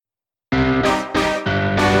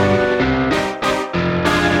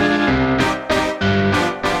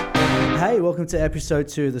welcome to episode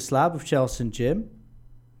 2 of the Slab with Chels and Jim.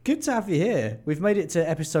 Good to have you here. We've made it to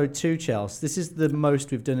episode 2, Chels. This is the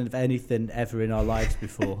most we've done of anything ever in our lives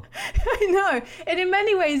before. I know. And in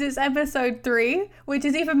many ways, it's episode 3, which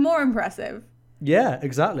is even more impressive. Yeah,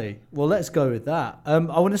 exactly. Well, let's go with that. I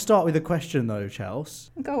want to start with a question, though,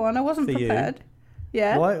 Chels. Go on. I wasn't prepared. You.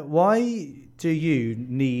 Yeah. Why do you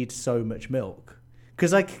need so much milk?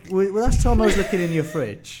 Because last time I was looking in your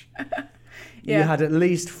fridge, you had at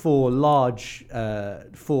least 4 large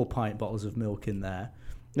 4-pint bottles of milk in there.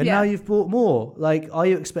 And now you've bought more. Are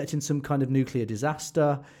you expecting some kind of nuclear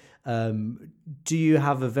disaster? Do you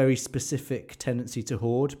have a very specific tendency to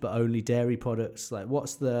hoard, but only dairy products?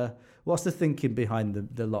 What's the thinking behind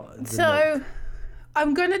the lot? Milk?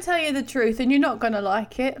 I'm going to tell you the truth, and you're not going to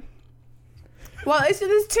like it. Well, it's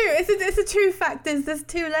a two factors. There's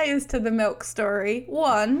 2 layers to the milk story.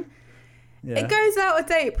 One. Yeah. It goes out of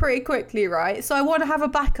date pretty quickly, right? So I want to have a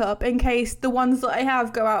backup in case the ones that I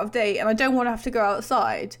have go out of date and I don't want to have to go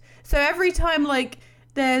outside. So every time,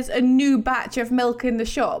 there's a new batch of milk in the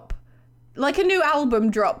shop, a new album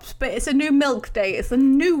drops, but it's a new milk date. It's a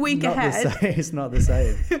new week ahead. It's not the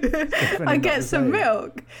same. I get some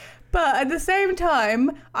milk. But at the same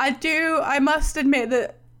time, I must admit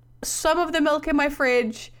that some of the milk in my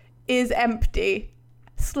fridge is empty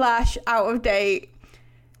 / out of date.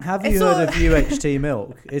 Have you heard of UHT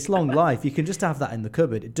milk? It's long life. You can just have that in the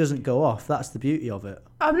cupboard. It doesn't go off. That's the beauty of it.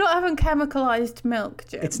 I'm not having chemicalized milk,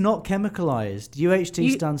 Jim. It's not chemicalized.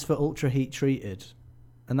 UHT stands for ultra heat treated.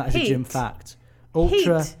 And that is a Jim fact.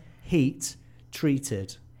 Ultra heat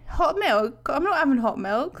treated. Hot milk? I'm not having hot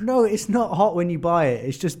milk. No, it's not hot when you buy it.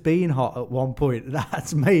 It's just been hot at one point.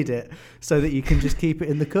 That's made it so that you can just keep it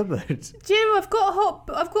in the cupboard. Jim, I've got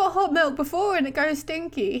hot milk before and it goes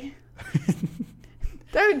stinky.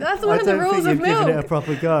 That's one of the rules of milk. You've given it a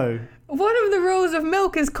proper go. One of the rules of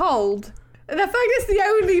milk is cold. And I think it's the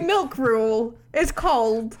only milk rule. It's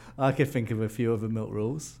cold. I could think of a few other milk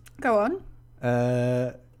rules. Go on.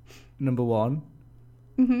 Number 1.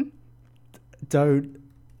 Mm-hmm. Don't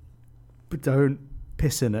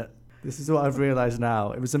piss in it. This is what I've realised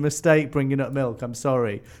now. It was a mistake bringing up milk. I'm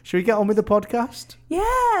sorry. Should we get on with the podcast?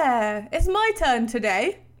 Yeah. It's my turn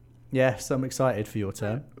today. Yes, I'm excited for your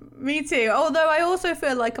turn. Me too. Although I also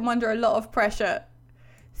feel like I'm under a lot of pressure.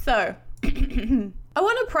 So, I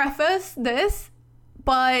want to preface this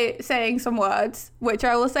by saying some words, which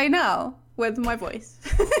I will say now with my voice.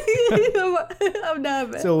 I'm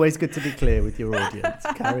nervous. It's always good to be clear with your audience.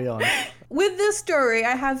 Carry on. With this story,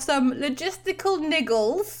 I have some logistical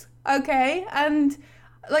niggles, okay? And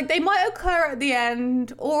they might occur at the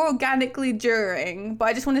end or organically during, but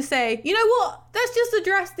I just want to say, you know what? Let's just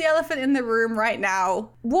address the elephant in the room right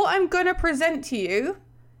now. What I'm going to present to you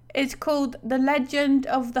is called The Legend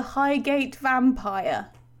of the Highgate Vampire.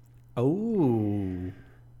 Oh.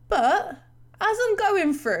 But as I'm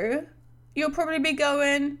going through, you'll probably be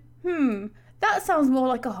going, that sounds more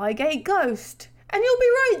like a Highgate ghost. And you'll be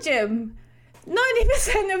right, Jim.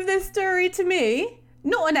 90% of this story to me,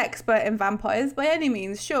 not an expert in vampires by any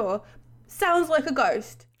means, sure, sounds like a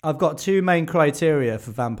ghost. I've got 2 main criteria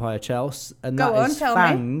for vampire, Chels, and that is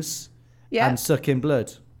fangs and sucking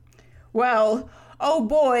blood. Well, oh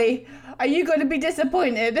boy, are you going to be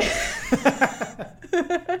disappointed?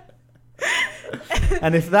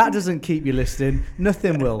 And if that doesn't keep you listening,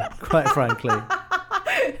 nothing will, quite frankly.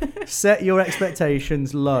 Set your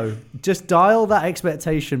expectations low. Just dial that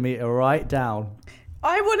expectation meter right down.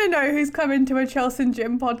 I want to know who's coming to a Chels and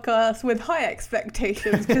Jim podcast with high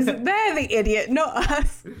expectations, because they're the idiot, not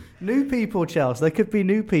us. New people, Chels. There could be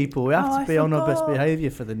new people. We have to be on our best behaviour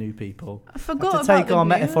for the new people. I forgot have to take our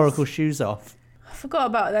metaphorical shoes off. I forgot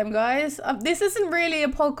about them, guys. This isn't really a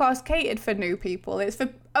podcast catered for new people. It's for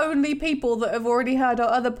only people that have already heard our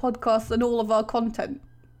other podcasts and all of our content.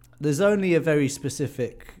 There's only a very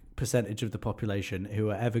specific percentage of the population who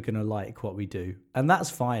are ever going to like what we do, and that's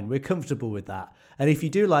fine. We're comfortable with that. And if you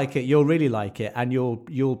do like it, you'll really like it, and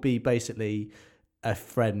you'll be basically a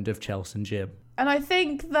friend of Chels and Jim. And I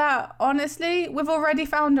think that honestly, we've already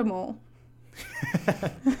found them all.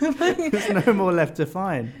 There's no more left to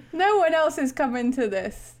find. No one else is coming to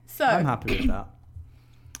this. So I'm happy with that.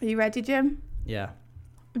 Are you ready, Jim? Yeah.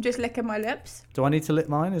 I'm just licking my lips. Do I need to lick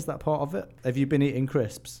mine? Is that part of it? Have you been eating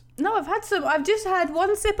crisps? No, I've just had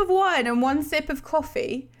 1 sip of wine and 1 sip of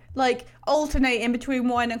coffee, alternating between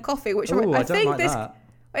wine and coffee, which I think that.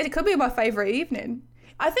 It could be my favourite evening.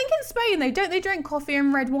 I think in Spain they drink coffee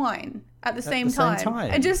and red wine at the same time.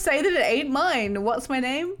 And just say that it ain't mine. What's my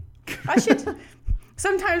name? I should.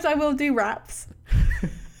 Sometimes I will do raps.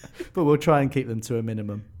 But we'll try and keep them to a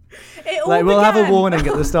minimum. It We'll have a warning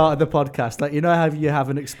at the start of the podcast. Like, you know how you have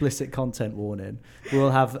an explicit content warning?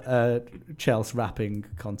 We'll have a Chels rapping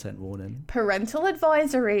content warning. Parental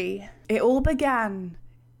advisory. It all began.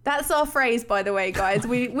 That's our phrase, by the way, guys.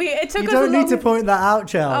 It took us a long... You don't need to point that out,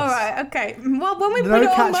 Chels. All right, okay. Well, when we put no it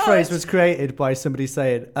on catchphrase was created by somebody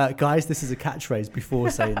saying, guys, this is a catchphrase, before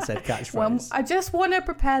saying said catchphrase. Well, I just want to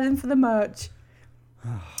prepare them for the merch.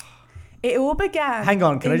 It all began... Hang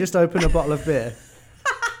on, can I just open a bottle of beer?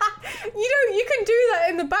 You can do that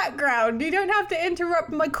in the background. You don't have to interrupt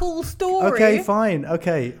my cool story. Okay, fine.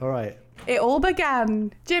 Okay, all right. It all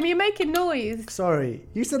began. Jim, you're making noise. Sorry.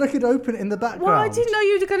 You said I could open it in the background. Well, I didn't know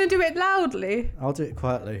you were going to do it loudly. I'll do it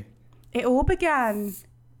quietly. It all began.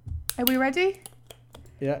 Are we ready?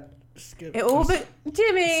 Yeah.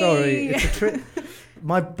 Jimmy! Sorry, it's a trick.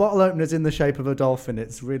 My bottle opener's in the shape of a dolphin.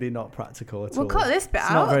 It's really not practical at all. We'll cut this bit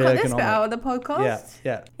out. Cut this bit out of the podcast.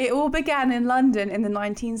 Yeah. It all began in London in the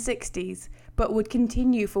 1960s, but would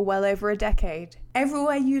continue for well over a decade.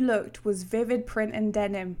 Everywhere you looked was vivid print and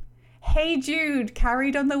denim. Hey Jude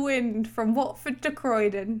carried on the wind from Watford to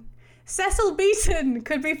Croydon. Cecil Beaton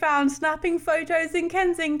could be found snapping photos in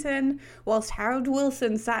Kensington, whilst Harold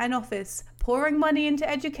Wilson sat in office, pouring money into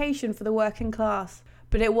education for the working class.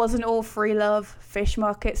 But it wasn't all free love, fish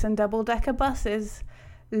markets and double-decker buses.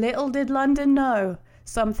 Little did London know,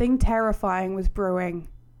 something terrifying was brewing.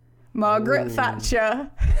 Margaret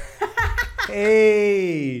Thatcher.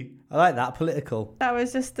 Hey! I like that, political. That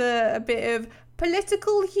was just a bit of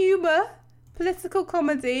political humour, political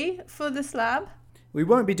comedy for the Slab. We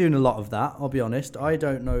won't be doing a lot of that, I'll be honest. I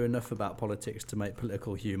don't know enough about politics to make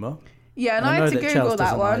political humour. Yeah, and I had to Google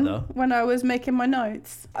that one when I was making my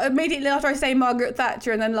notes. Immediately after I say Margaret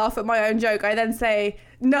Thatcher and then laugh at my own joke, I then say,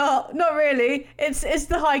 no, not really. It's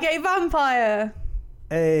the Highgate Vampire.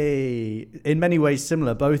 Hey, in many ways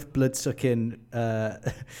similar. Both blood-sucking...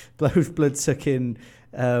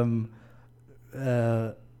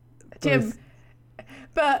 Jim...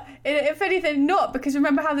 But if anything, not, because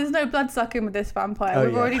remember how there's no blood sucking with this vampire.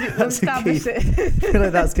 We've already established it. I feel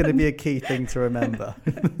like that's going to be a key thing to remember.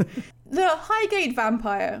 The Highgate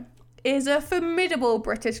Vampire is a formidable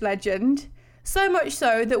British legend, so much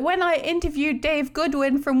so that when I interviewed Dave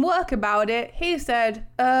Goodwin from work about it, he said,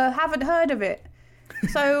 haven't heard of it.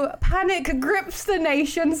 So panic grips the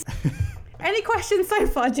nations. Any questions so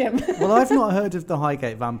far, Jim? Well, I've not heard of the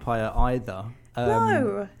Highgate Vampire either.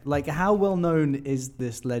 No. Like, how well known is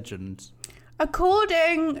this legend?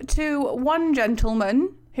 According to one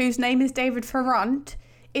gentleman, whose name is David Ferrant,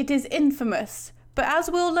 it is infamous. But as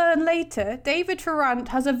we'll learn later, David Ferrant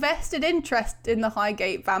has a vested interest in the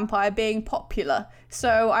Highgate Vampire being popular.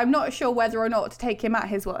 So I'm not sure whether or not to take him at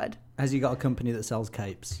his word. Has he got a company that sells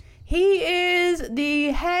capes? He is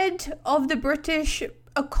the head of the British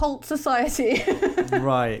Occult Society.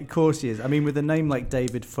 Right, of course he is. I mean, with a name like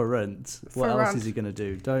David Ferrant, what else is he going to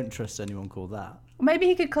do? Don't trust anyone called that. Maybe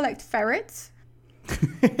he could collect ferrets.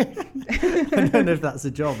 I don't know if that's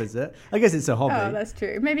a job, is it? I guess it's a hobby. Oh, that's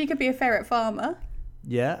true. Maybe he could be a ferret farmer.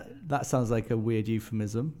 Yeah, that sounds like a weird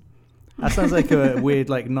euphemism. That sounds like a weird,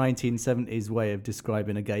 1970s way of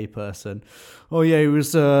describing a gay person. Oh yeah, he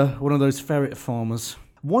was one of those ferret farmers.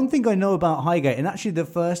 One thing I know about Highgate, and actually the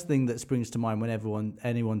first thing that springs to mind when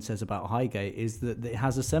anyone says about Highgate, is that it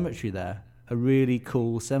has a cemetery there. A really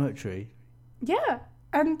cool cemetery. Yeah,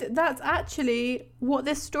 and that's actually what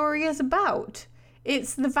this story is about.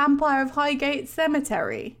 It's the Vampire of Highgate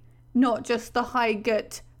Cemetery, not just the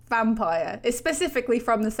Highgate Vampire. It's specifically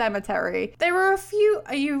from the cemetery. There are a few...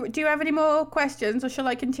 Do you have any more questions, or shall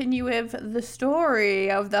I continue with the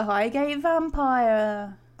story of the Highgate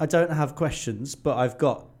Vampire? I don't have questions, but I've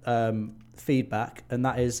got feedback, and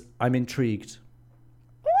that is I'm intrigued.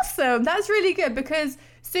 Awesome. That's really good, because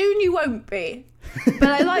soon you won't be. But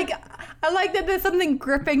I like that there's something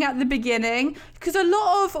gripping at the beginning, because a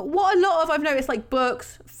lot of I've noticed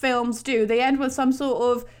books, films do, they end with some sort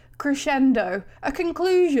of crescendo, a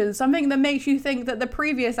conclusion, something that makes you think that the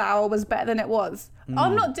previous hour was better than it was.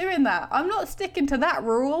 I'm not doing that. I'm not sticking to that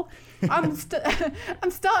rule. I'm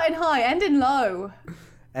starting high, ending low.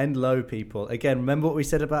 End low, people. Again, remember what we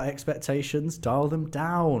said about expectations? Dial them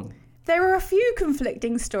down. There are a few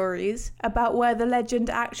conflicting stories about where the legend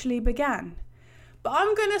actually began. But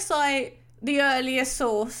I'm going to cite the earliest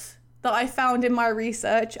source that I found in my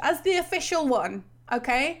research as the official one,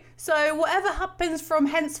 okay? So whatever happens from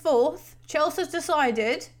henceforth, Chels has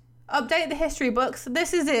decided, update the history books,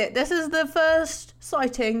 this is it. This is the first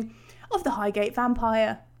sighting of the Highgate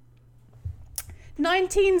Vampire.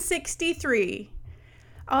 1963.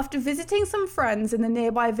 After visiting some friends in the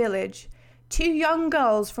nearby village, two young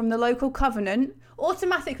girls from the local covenant,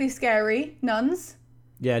 automatically scary, nuns,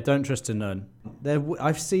 Yeah, don't trust a nun.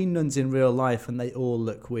 I've seen nuns in real life and they all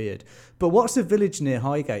look weird. But what's the village near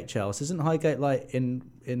Highgate, Chels? Isn't Highgate like in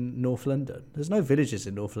North London? There's no villages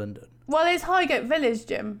in North London. Well, it's Highgate Village,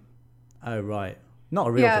 Jim. Oh, right. Not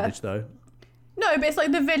a real village, though. No, but it's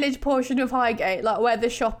like the village portion of Highgate, like where the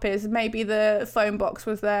shop is. Maybe the phone box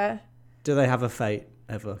was there. Do they have a fete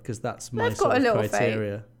ever? Because that's my sort of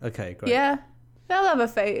criteria. Fete. Okay, great. Yeah, they'll have a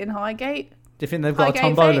fete in Highgate. Do you think they've got Highgate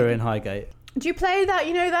a tombola fete in Highgate? Do you play that,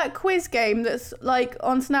 you know, that quiz game that's like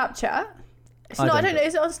on Snapchat? I don't know,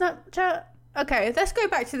 is it on Snapchat? Okay, let's go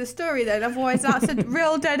back to the story then, otherwise that's a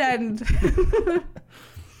real dead end.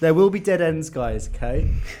 There will be dead ends, guys,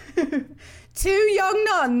 okay? 2 young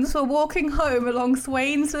nuns were walking home along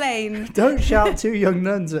Swains Lane. Don't shout 2 young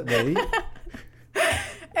nuns at me.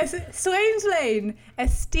 Swains Lane, a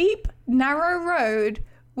steep, narrow road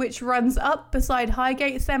which runs up beside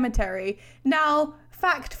Highgate Cemetery. Now,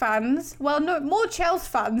 fact fans, well, no, more Chels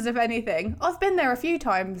fans, if anything. I've been there a few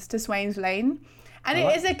times to Swains Lane, and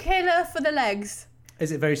it is a killer for the legs.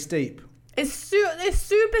 Is it very steep? It's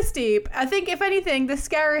super steep. I think, if anything, the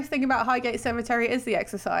scariest thing about Highgate Cemetery is the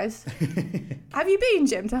exercise. Have you been,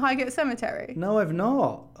 Jim, to Highgate Cemetery? No, I've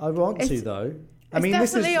not. I want to, though. It's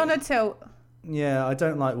definitely on a tilt. Yeah, I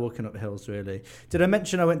don't like walking up hills, really. Did I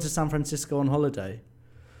mention I went to San Francisco on holiday?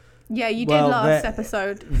 Yeah, you did last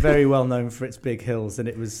episode. Very well known for its big hills, and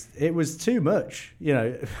it was too much. You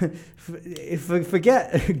know,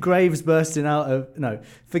 forget graves bursting out of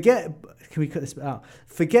forget. Can we cut this bit out?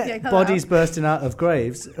 Forget bodies bursting out of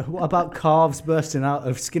graves. What about calves bursting out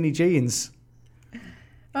of skinny jeans?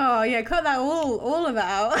 Oh yeah, cut that all of that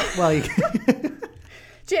out. Well,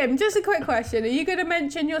 Jim, just a quick question: are you going to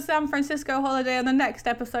mention your San Francisco holiday on the next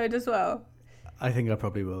episode as well? I think I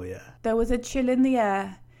probably will. Yeah. There was a chill in the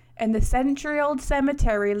air, and the century-old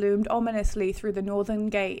cemetery loomed ominously through the northern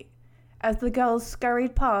gate. As the girls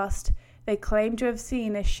scurried past, they claimed to have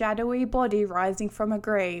seen a shadowy body rising from a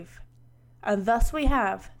grave. And thus we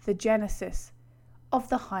have the genesis of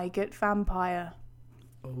the Highgate Vampire.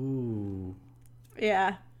 Ooh.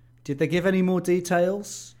 Yeah. Did they give any more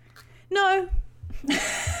details? No.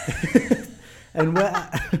 And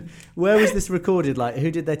where was this recorded? Like, who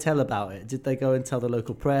did they tell about it? Did they go and tell the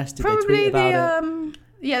local press? Did they tweet about it?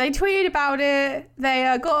 Yeah, they tweeted about it.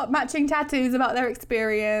 They got matching tattoos about their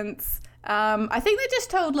experience. I think they just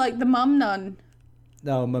told, like, the mum nun.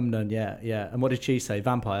 Oh, mum nun, yeah. And what did she say?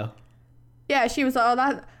 Vampire? Yeah, she was like,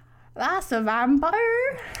 oh, that's a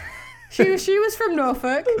vampire. She was from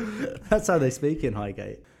Norfolk. That's how they speak in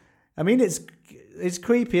Highgate. I mean, it's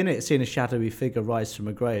creepy, isn't it, seeing a shadowy figure rise from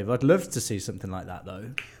a grave? I'd love to see something like that,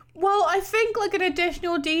 though. Well, I think, like, an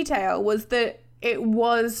additional detail was that it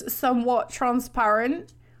was somewhat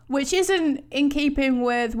transparent, which isn't in keeping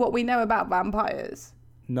with what we know about vampires.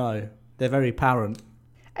 No, they're very apparent.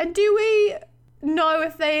 And do we know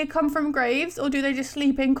if they come from graves, or do they just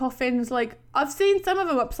sleep in coffins? Like, I've seen some of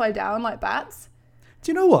them upside down, like bats.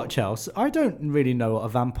 Do you know what, Chels? I don't really know what a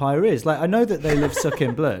vampire is. Like, I know that they live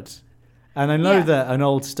sucking blood, and I know that an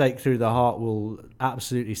old stake through the heart will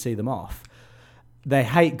absolutely see them off. They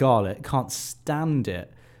hate garlic, can't stand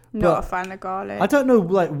it. Not a fan of garlic. I don't know,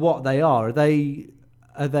 like, what they are.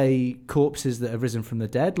 Are they corpses that have risen from the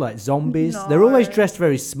dead, like zombies? No. They're always dressed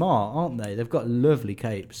very smart, aren't they? They've got lovely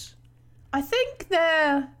capes. I think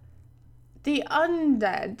they're the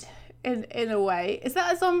undead in a way. Is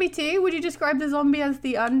that a zombie too? Would you describe the zombie as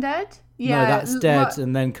the undead? Yeah, no, that's dead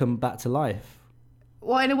and then come back to life.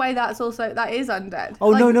 Well, in a way, that is undead. Oh,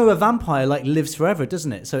 like, no, a vampire like lives forever,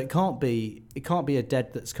 doesn't it? So it can't be a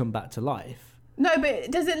dead that's come back to life. No, but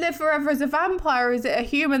does it live forever as a vampire, or is it a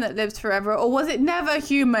human that lives forever? Or was it never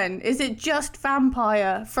human? Is it just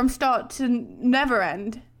vampire from start to never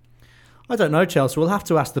end? I don't know, Chelsea. We'll have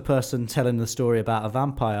to ask the person telling the story about a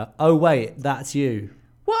vampire. Oh, wait, that's you.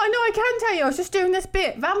 Well, no, I can tell you. I was just doing this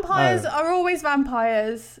bit. Vampires are always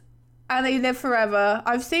vampires, and they live forever.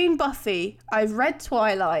 I've seen Buffy. I've read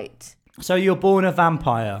Twilight. So you're born a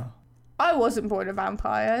vampire? I wasn't born a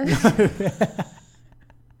vampire.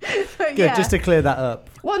 Good, just to clear that up.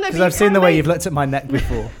 Well, no, because I've seen the way you've looked at my neck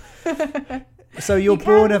before. So you're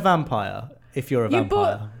born a vampire if you're a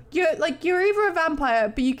vampire. You're either a vampire,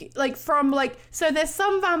 but you so there's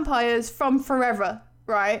some vampires from forever,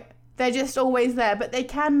 right? They're just always there, but they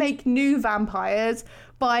can make new vampires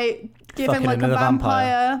by giving like a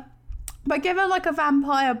vampire. By giving like a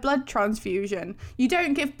vampire blood transfusion. You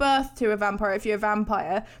don't give birth to a vampire if you're a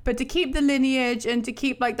vampire, but to keep the lineage and to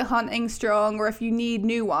keep like the hunting strong, or if you need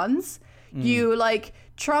new ones, you like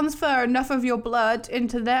transfer enough of your blood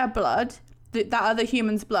into their blood, that other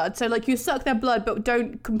human's blood. So like you suck their blood, but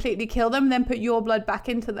don't completely kill them, then put your blood back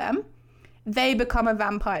into them. they become a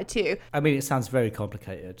vampire too. I mean, it sounds very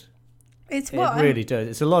complicated. It's what? It really does.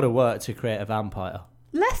 It's a lot of work to create a vampire.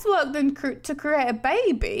 Less work than to create a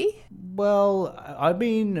baby. Well, I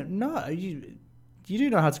mean, no, you do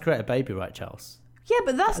know how to create a baby, right, Chels? Yeah,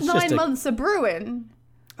 but that's 9 months of brewing.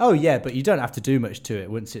 Oh yeah, but you don't have to do much to it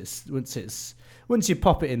once you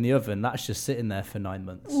pop it in the oven. That's just sitting there for 9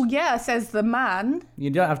 months. Well, yeah, says the man. You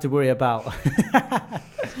don't have to worry about.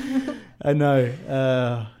 I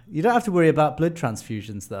know. You don't have to worry about blood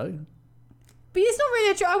transfusions, though. But it's not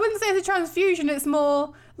really I wouldn't say it's a transfusion. It's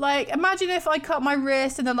more like, imagine if I cut my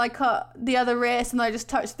wrist and then I cut the other wrist and I just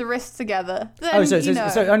touch the wrists together. Then, so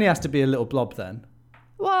it only has to be a little blob then?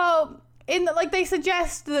 Well, they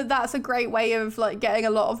suggest that that's a great way of like getting a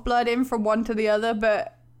lot of blood in from one to the other,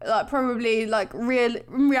 but like probably like in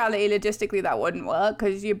reality, logistically, that wouldn't work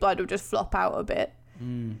because your blood would just flop out a bit.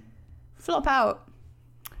 Flop out.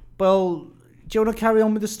 Well, do you want to carry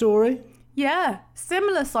on with the story? Yeah,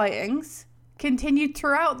 similar sightings continued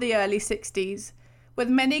throughout the early 60s, with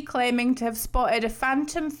many claiming to have spotted a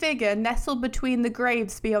phantom figure nestled between the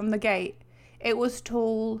graves beyond the gate. It was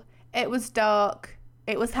tall, it was dark,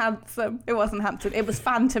 it was handsome. It wasn't handsome, it was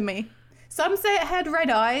phantomy. Some say it had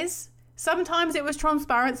red eyes, sometimes it was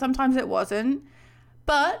transparent, sometimes it wasn't.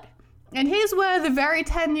 But, and here's where the very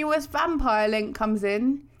tenuous vampire link comes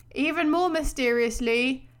in, even more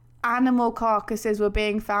mysteriously, animal carcasses were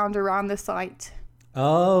being found around the site.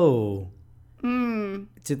 Oh.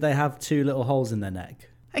 Did they have 2 little holes in their neck?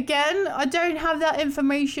 Again, I don't have that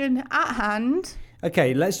information at hand.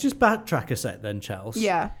 Okay, let's just backtrack a sec then, Chels.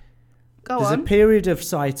 Yeah. There's a period of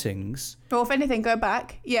sightings. Or if anything, go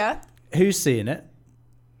back. Yeah. Who's seeing it?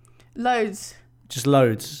 Loads. Just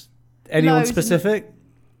loads. Anyone specific?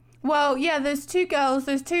 Well, yeah, there's 2 girls.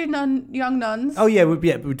 There's 2 young nuns. Oh, yeah,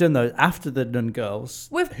 we've done those after the nun girls.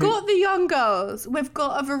 We've got the young girls. We've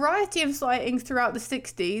got a variety of sightings throughout the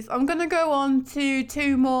 60s. I'm going to go on to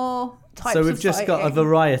 2 more types of So we've just got a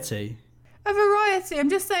variety. A variety.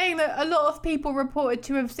 I'm just saying that a lot of people reported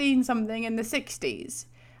to have seen something in the 60s.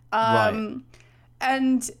 Right.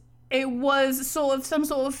 And it was some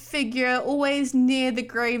sort of figure always near the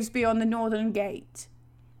graves beyond the northern gate.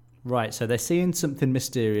 Right, so they're seeing something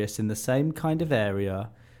mysterious in the same kind of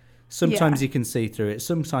area. Sometimes you can see through it,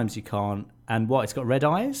 sometimes you can't. And what, it's got red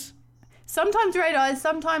eyes? Sometimes red eyes,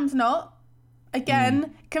 sometimes not.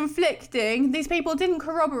 Again, conflicting. These people didn't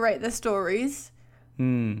corroborate their stories,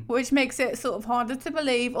 which makes it sort of harder to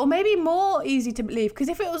believe, or maybe more easy to believe. Because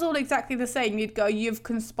if it was all exactly the same, you'd go, you've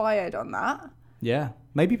conspired on that. Yeah,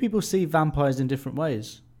 maybe people see vampires in different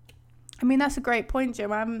ways. I mean, that's a great point,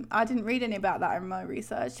 Jim. I didn't read any about that in my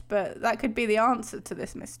research, but that could be the answer to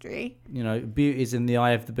this mystery. You know, beauty's in the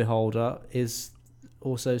eye of the beholder is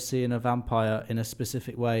also seeing a vampire in a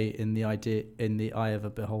specific way in the eye of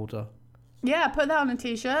a beholder. Yeah, put that on a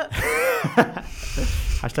t-shirt.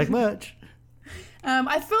 Hashtag merch.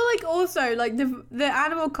 I feel like also like the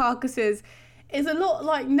animal carcasses is a lot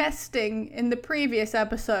like nesting in the previous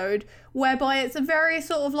episode, whereby it's a very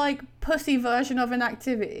sort of like pussy version of an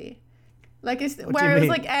activity. Like it's where it was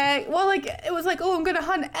like egg. Well, like it was like, oh, I'm gonna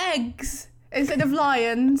hunt eggs instead of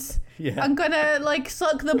lions. Yeah. I'm gonna like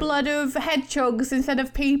suck the blood of hedgehogs instead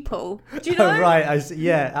of people. Do you know? Oh, right.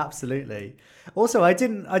 Yeah, absolutely. Also, I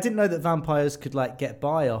didn't know that vampires could like get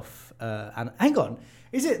by off. And hang on,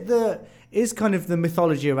 is kind of the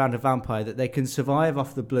mythology around a vampire that they can survive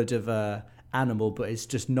off the blood of a animal, but it's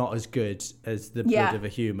just not as good as the blood of a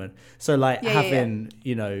human. So like having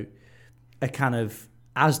you know a kind of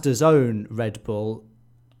Asda's own Red Bull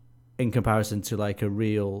in comparison to like a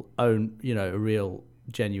real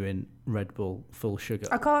genuine Red Bull full sugar.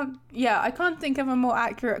 I can't think of a more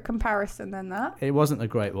accurate comparison than that. It wasn't a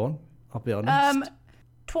great one, I'll be honest.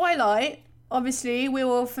 Twilight, obviously we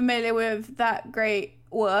were all familiar with that great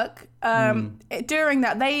work. During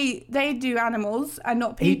that they do animals and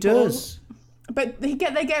not people. He does. But they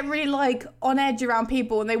get really like on edge around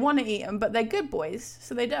people and they want to eat them, but they're good boys,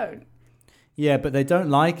 so they don't. Yeah, but they don't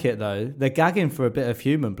like it though. They're gagging for a bit of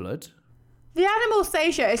human blood. The animal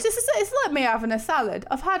satiate. It's like me having a salad.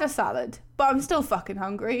 I've had a salad, but I'm still fucking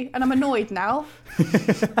hungry and I'm annoyed now.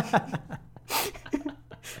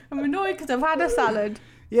 I'm annoyed because I've had a salad.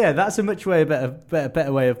 Yeah, that's a much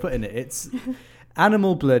better way of putting it. It's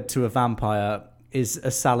animal blood to a vampire is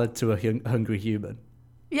a salad to a hungry human.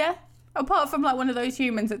 Yeah, apart from like one of those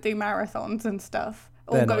humans that do marathons and stuff.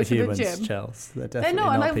 They're go not to humans, the gym. Chels. They're definitely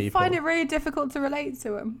not and people. I find it really difficult to relate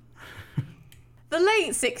to them. The late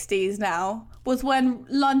 60s now was when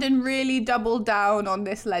London really doubled down on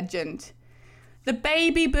this legend. The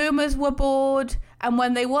baby boomers were bored, and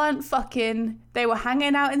when they weren't fucking, they were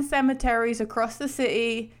hanging out in cemeteries across the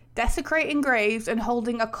city, desecrating graves, and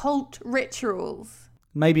holding occult rituals.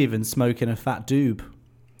 Maybe even smoking a fat doob.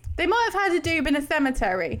 They might have had a doob in a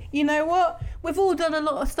cemetery. You know what? We've all done a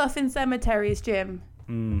lot of stuff in cemeteries, Jim.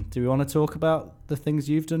 Do we want to talk about the things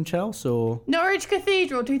you've done, Chels, or? Norwich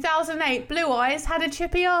Cathedral, 2008. Blue Eyes had a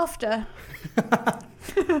chippy after.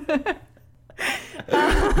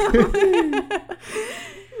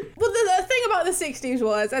 Well, the thing about the 60s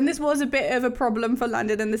was, and this was a bit of a problem for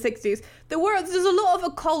London in the 60s, there's a lot of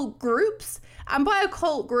occult groups. And by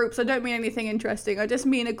occult groups, I don't mean anything interesting. I just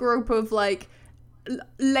mean a group of like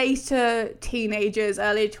later teenagers,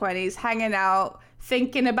 early 20s, hanging out,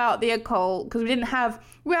 thinking about the occult. Because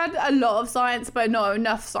we had a lot of science, but not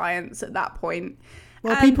enough science at that point.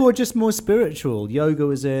 Well, people were just more spiritual. Yoga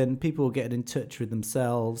was in. People were getting in touch with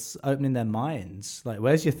themselves, opening their minds. Like,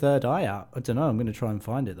 where's your third eye at? I don't know. I'm going to try and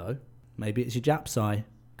find it, though. Maybe it's your Jap's eye.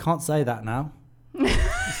 Can't say that now.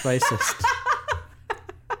 It's racist.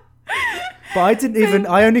 But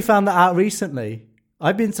I only found that out recently.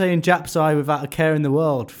 I've been saying Jap's eye without a care in the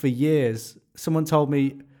world for years. Someone told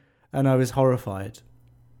me, and I was horrified.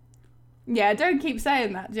 Yeah, don't keep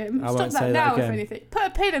saying that, Jim. Stop that now, if anything. Put a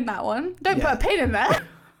pin in that one. Don't put a pin in there.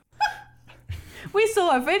 We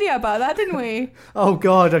saw a video about that, didn't we? Oh,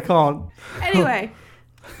 God, I can't. Anyway,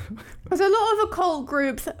 there's a lot of occult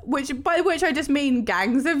groups, by which I just mean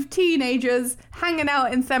gangs of teenagers hanging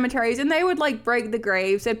out in cemeteries, and they would, like, break the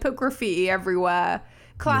graves. They'd put graffiti everywhere.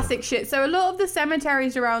 Classic shit. So a lot of the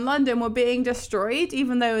cemeteries around London were being destroyed,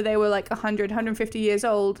 even though they were, like, 100, 150 years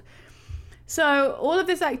old. So all of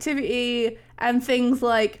this activity and things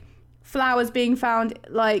like flowers being found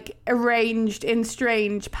like arranged in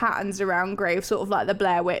strange patterns around graves, sort of like the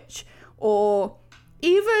Blair Witch, or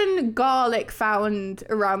even garlic found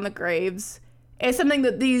around the graves, is something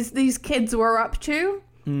that these kids were up to.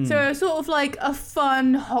 So sort of like a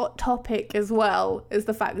fun hot topic as well is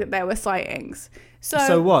the fact that there were sightings.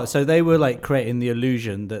 So what? So they were like creating the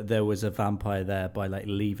illusion that there was a vampire there by like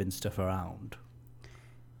leaving stuff around.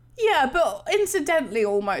 Yeah, but incidentally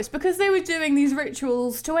almost, because they were doing these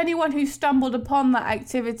rituals. To anyone who stumbled upon that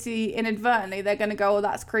activity inadvertently, they're going to go, oh,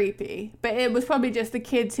 that's creepy. But it was probably just the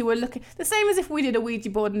kids who were looking, the same as if we did a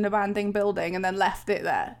Ouija board in an abandoned building and then left it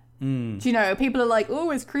there. Do you know, people are like,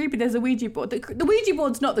 oh, it's creepy, there's a Ouija board. The Ouija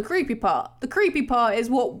board's not the creepy part. The creepy part is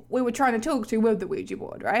what we were trying to talk to with the Ouija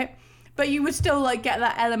board, right? But you would still like get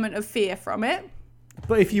that element of fear from it.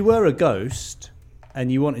 But if you were a ghost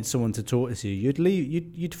and you wanted someone to talk to you,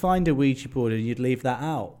 you'd find a Ouija board and you'd leave that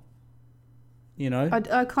out. You know?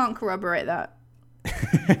 I can't corroborate that.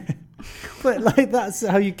 But like that's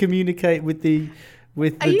how you communicate with the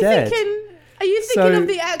dead. Are you thinking of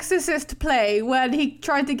The Exorcist play when he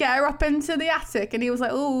tried to get her up into the attic and he was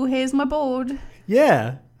like, oh, here's my board?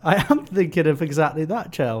 Yeah, I am thinking of exactly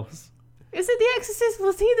that, Chels. Is it The Exorcist?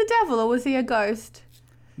 Was he the devil or was he a ghost?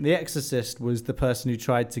 The Exorcist was the person who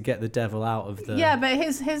tried to get the devil out of the... Yeah, but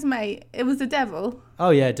his mate, it was the devil.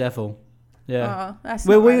 Oh, yeah, devil. Yeah. Oh, that's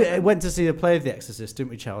well, we right. went to see the play of The Exorcist,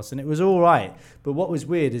 didn't we, Chelsea? And it was all right. But what was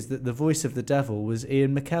weird is that the voice of the devil was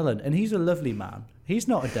Ian McKellen. And he's a lovely man. He's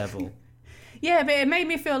not a devil. Yeah, but it made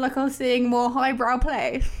me feel like I was seeing more highbrow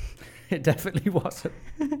play. It definitely wasn't.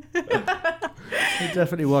 It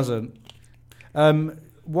definitely wasn't.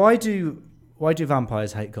 Why do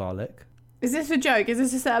vampires hate garlic? Is this a joke? Is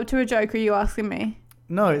this a setup to a joke? Or are you asking me?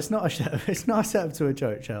 No, it's not a setup. It's not a setup to a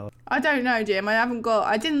joke, Chels. I don't know, Jim.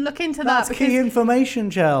 I didn't look into That's that. That's key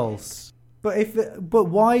information, Chels. But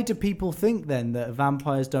why do people think then that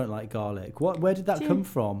vampires don't like garlic? Where did that come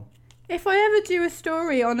from? If I ever do a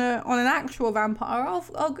story on an actual vampire,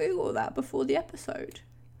 I'll Google that before the episode.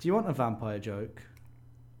 Do you want a vampire joke?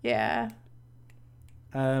 Yeah.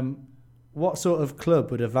 What sort of club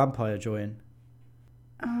would a vampire join?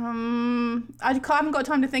 I haven't got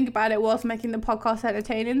time to think about it whilst making the podcast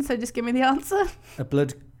entertaining, so just give me the answer. A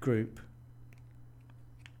blood group.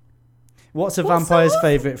 What's a vampire's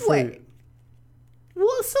favourite fruit? Wait.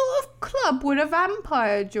 What sort of club would a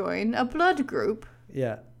vampire join? A blood group?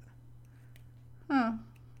 Yeah. Huh.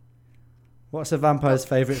 What's a vampire's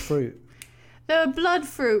favourite fruit? The blood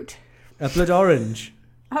fruit. A blood orange.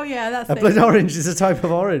 Oh yeah, that's a blood orange is a type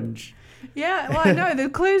of orange. Yeah, well I know the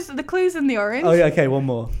clues in the orange. Oh yeah, okay, one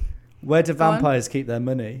more. Where do vampires keep their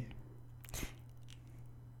money?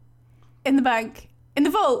 In the bank. In the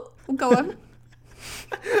vault. Go on.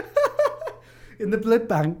 In the blood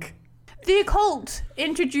bank. The occult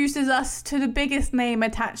introduces us to the biggest name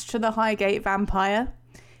attached to the Highgate Vampire.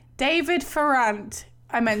 David Ferrand,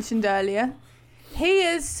 I mentioned earlier. He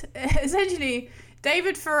is essentially...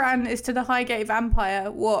 David Ferrand is to the Highgate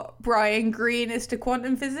Vampire what Brian Greene is to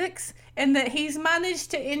quantum physics. in that he's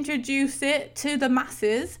managed to introduce it to the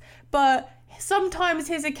masses, but sometimes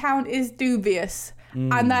his account is dubious.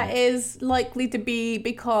 And that is likely to be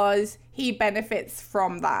because he benefits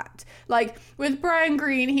from that. Like with Brian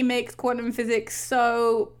Greene, he makes quantum physics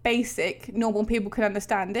so basic, normal people can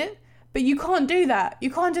understand it. But you can't do that. You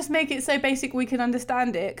can't just make it so basic we can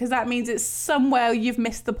understand it, because that means it's somewhere you've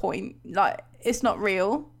missed the point. Like, it's not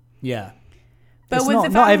real. Yeah. But it's with not, the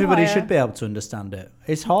not vampire, everybody should be able to understand it.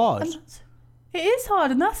 It's hard. It is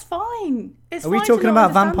hard, and that's fine. Are we talking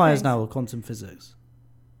about vampires now or quantum physics?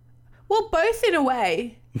 Well, both in a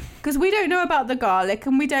way, because we don't know about the garlic,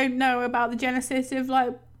 and we don't know about the genesis of I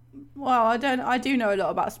do know a lot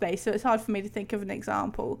about space, so it's hard for me to think of an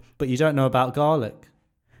example. But you don't know about garlic?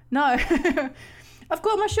 No. I've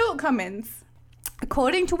got my shortcomings.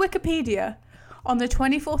 According to Wikipedia, on the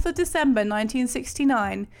 24th of December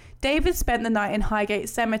 1969, David spent the night in Highgate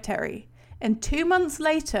Cemetery, and 2 months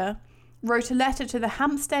later wrote a letter to the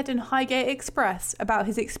Hampstead and Highgate Express about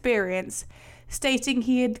his experience, stating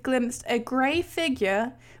he had glimpsed a grey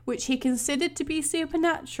figure which he considered to be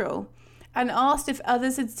supernatural, and asked if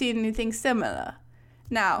others had seen anything similar.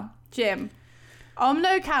 Now, Jim, I'm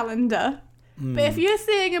no calendar, but if you're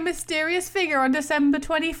seeing a mysterious figure on December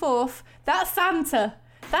 24th, that's Santa.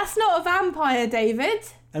 That's not a vampire, David.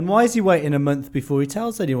 And why is he waiting a month before he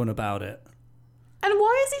tells anyone about it? And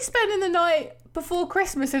why is he spending the night before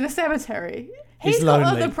Christmas in a cemetery? He's lonely.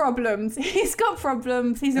 got other problems. He's got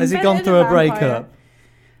problems. Has he gone through a breakup?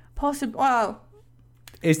 Possibly. Well,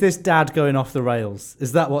 is this dad going off the rails?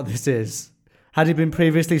 Is that what this is? Had he been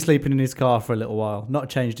previously sleeping in his car for a little while, not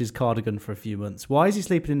changed his cardigan for a few months? Why is he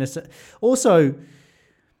sleeping in a... Also,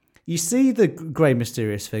 you see the grey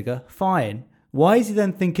mysterious figure, fine. Why is he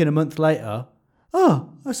then thinking a month later,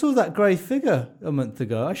 oh, I saw that grey figure a month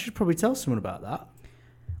ago. I should probably tell someone about that.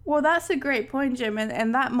 Well, that's a great point, Jim,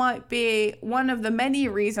 and that might be one of the many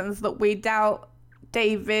reasons that we doubt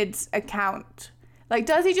David's account. Like,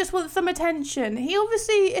 does he just want some attention? He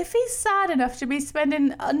obviously, if he's sad enough to be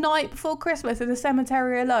spending a night before Christmas in the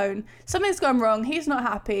cemetery alone, something's gone wrong. He's not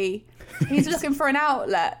happy. He's looking for an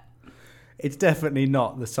outlet. It's definitely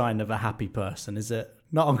not the sign of a happy person, is it?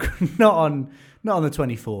 Not on the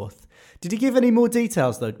 24th. Did he give any more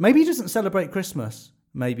details though? Maybe he doesn't celebrate Christmas.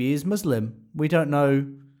 Maybe he's Muslim. We don't know.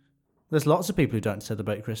 There's lots of people who don't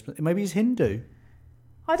celebrate Christmas. Maybe he's Hindu.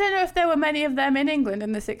 I don't know if there were many of them in England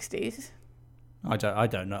in the 60s. I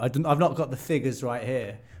don't know. I've not got the figures right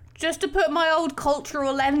here. Just to put my old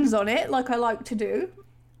cultural lens on it, like I like to do,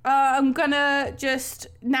 I'm going to just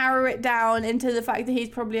narrow it down into the fact that he's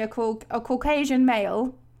probably a Caucasian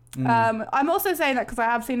male. I'm also saying that because I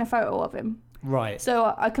have seen a photo of him. Right.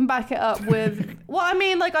 So I can back it up with... well, I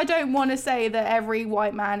mean, like, I don't want to say that every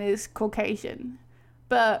white man is Caucasian,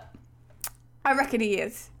 but I reckon he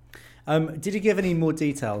is. Did he give any more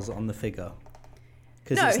details on the figure?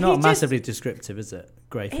 Because no, it's not massively descriptive, is it?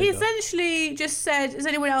 Grey figure. He essentially just said, has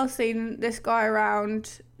anyone else seen this guy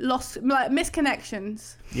around?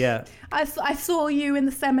 Misconnections. Yeah. I saw you in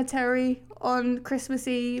the cemetery on Christmas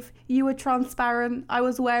Eve. You were transparent. I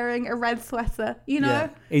was wearing a red sweater. You know? Yeah.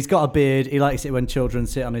 He's got a beard. He likes it when children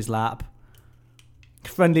sit on his lap.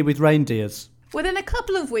 Friendly with reindeers. Within a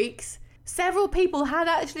couple of weeks, several people had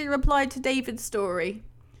actually replied to David's story,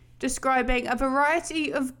 describing a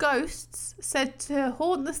variety of ghosts said to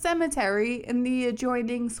haunt the cemetery in the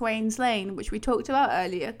adjoining Swains Lane, which we talked about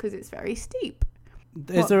earlier because it's very steep.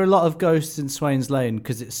 Is there a lot of ghosts in Swains Lane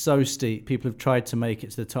because it's so steep? People have tried to make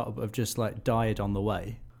it to the top but have just like died on the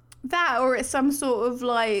way. That, or it's some sort of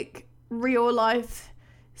like real life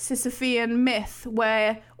Sisyphean myth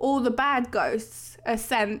where all the bad ghosts are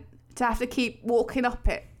sent to have to keep walking up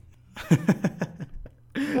it.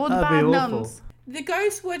 All the bad nuns. The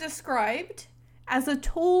ghosts were described as a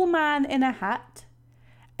tall man in a hat,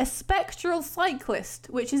 a spectral cyclist,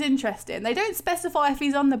 which is interesting. They don't specify if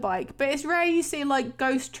he's on the bike, but it's rare you see like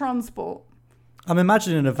ghost transport. I'm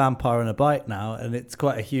imagining a vampire on a bike now, and it's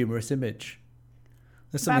quite a humorous image.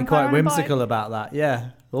 There's something Vampire quite whimsical about that. Yeah.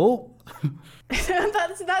 Oh.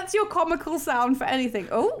 that's your comical sound for anything.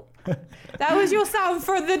 Oh. That was your sound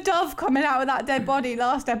for the dove coming out of that dead body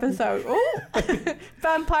last episode. Oh.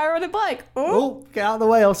 Vampire on a bike. Oh, get out of the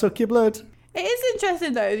way, I'll suck your blood. It is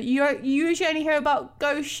interesting though. You usually only hear about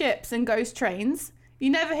ghost ships and ghost trains. You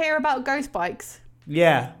never hear about ghost bikes.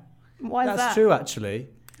 Yeah. Why is that? That's true, actually.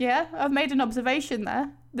 Yeah, I've made an observation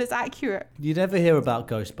there that's accurate. You never hear about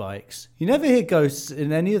ghost bikes. You never hear ghosts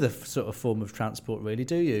in any other sort of form of transport, really,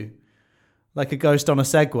 do you? Like a ghost on a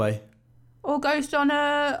Segway. Or ghost on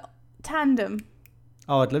a tandem.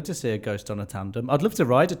 Oh, I'd love to see a ghost on a tandem. I'd love to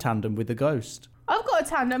ride a tandem with a ghost. I've got a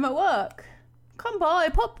tandem at work. Come by,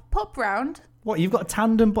 pop round. What, you've got a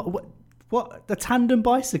tandem... What? A tandem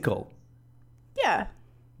bicycle? Yeah.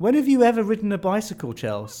 When have you ever ridden a bicycle,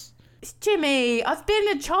 Chels? It's Jimmy. I've been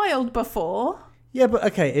a child before. Yeah, but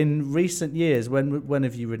okay, in recent years, when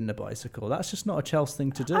have you ridden a bicycle? That's just not a Chels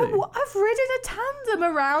thing to do. I've ridden a tandem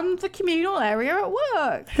around the communal area at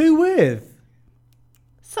work. Who with?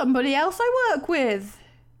 Somebody else I work with.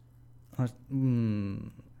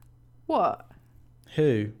 What?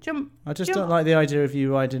 Who? I just don't like the idea of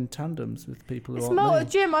you riding tandems with people who aren't me.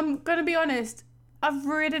 Jim, I'm going to be honest. I've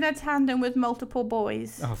ridden a tandem with multiple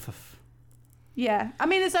boys. Oh, yeah. I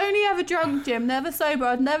mean, it's only ever drunk, Jim. Never sober.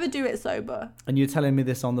 I'd never do it sober. And you're telling me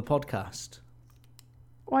this on the podcast?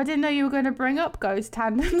 Well, I didn't know you were going to bring up ghost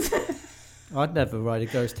tandems. I'd never ride a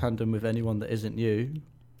ghost tandem with anyone that isn't you.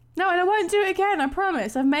 No, and I won't do it again. I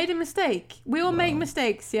promise. I've made a mistake. We all make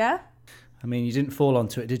mistakes, yeah? I mean, you didn't fall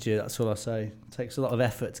onto it, did you? That's all I say. It takes a lot of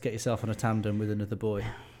effort to get yourself on a tandem with another boy.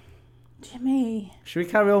 Jimmy. Should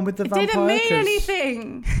we carry on with the vampire? It didn't mean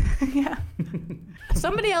anything. Yeah.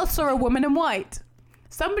 Somebody else saw a woman in white.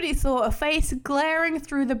 Somebody saw a face glaring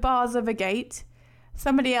through the bars of a gate.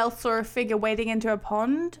 Somebody else saw a figure wading into a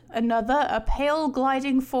pond. Another, a pale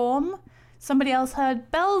gliding form. Somebody else heard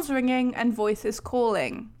bells ringing and voices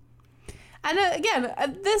calling. And again,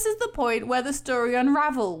 this is the point where the story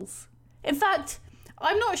unravels. In fact,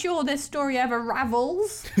 I'm not sure this story ever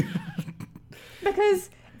ravels.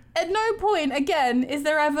 Because at no point, again, is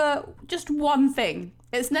there ever just one thing.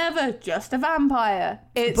 It's never just a vampire.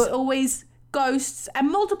 It's always ghosts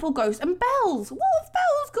and multiple ghosts and bells. What have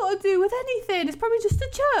bells got to do with anything? It's probably just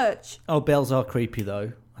a church. Oh, bells are creepy,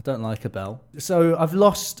 though. I don't like a bell. So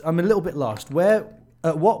I'm a little bit lost.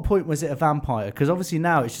 At what point was it a vampire? Because obviously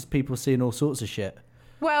now it's just people seeing all sorts of shit.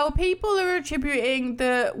 Well, people are attributing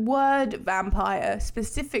the word vampire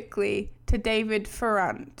specifically to David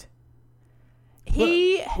Ferrand.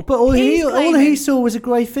 But all he saw was a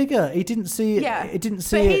grey figure. He didn't see it. Yeah, He didn't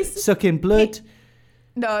see it sucking blood.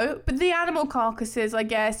 No, but the animal carcasses, I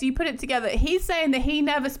guess, you put it together. He's saying that he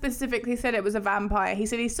never specifically said it was a vampire. He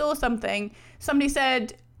said he saw something. Somebody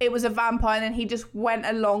said it was a vampire, and then he just went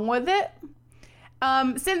along with it.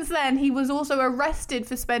 Since then, he was also arrested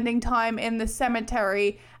for spending time in the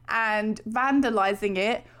cemetery and vandalizing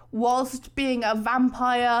it whilst being a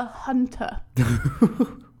vampire hunter.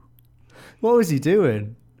 What was he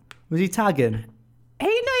doing? Was he tagging?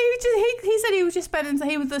 He said he was just spending.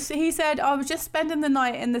 He said I was just spending the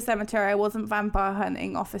night in the cemetery. I wasn't vampire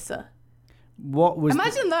hunting, officer. What was?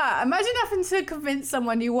 Imagine that. Imagine having to convince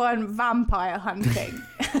someone you weren't vampire hunting.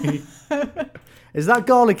 Is that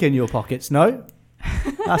garlic in your pockets? No,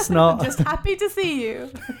 that's not. Just happy to see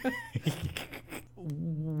you.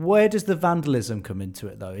 Where does the vandalism come into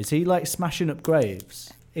it, though? Is he like smashing up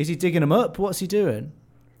graves? Is he digging them up? What's he doing?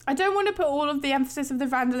 I don't want to put all of the emphasis of the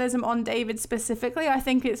vandalism on David specifically. I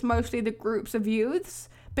think it's mostly the groups of youths.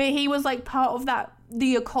 But he was like part of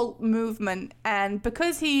the occult movement. And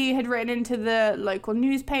because he had written into the local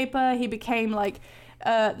newspaper, he became like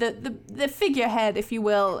the figurehead, if you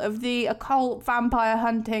will, of the occult vampire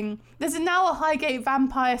hunting. There's now a Highgate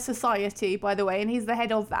Vampire Society, by the way, and he's the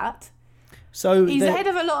head of that. So he's the head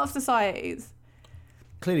of a lot of societies.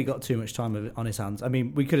 Clearly got too much time on his hands. I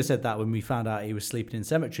mean, we could have said that when we found out he was sleeping in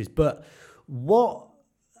cemeteries. But what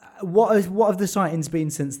have the sightings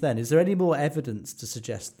been since then? Is there any more evidence to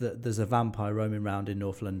suggest that there's a vampire roaming around in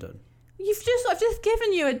North London? I've just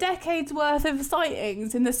given you a decade's worth of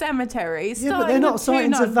sightings in the cemetery. Yeah, but they're not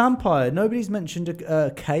sightings of vampire. Nobody's mentioned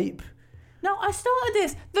a cape. No, I started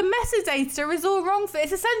this. The metadata is all wrong.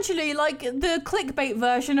 It's essentially like the clickbait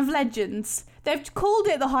version of Legends. They've called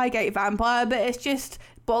it the Highgate Vampire, but it's just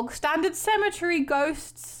bog standard cemetery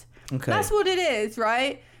ghosts. Okay. That's what it is,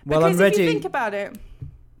 right? Well, because I'm ready. If you think about it.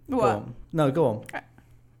 What? Go on. No, go on.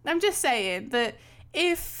 I'm just saying that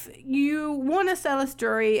if you want to sell a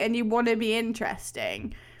story and you want to be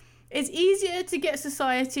interesting, it's easier to get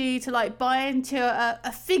society to like buy into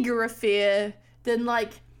a figure of fear than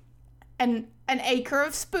like an acre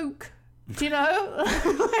of spook. Do you know?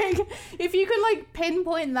 Like, if you can like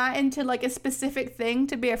pinpoint that into like a specific thing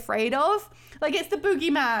to be afraid of, like it's the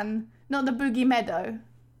boogeyman, not the boogie meadow.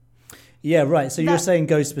 Yeah, right. So you're saying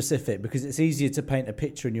ghost specific because it's easier to paint a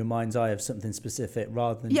picture in your mind's eye of something specific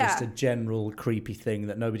rather than just a general creepy thing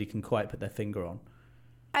that nobody can quite put their finger on.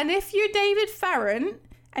 And if you're David Ferrand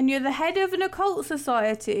and you're the head of an occult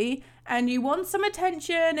society and you want some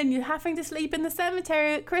attention and you're having to sleep in the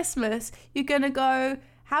cemetery at Christmas, you're going to go,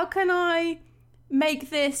 how can I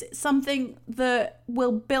make this something that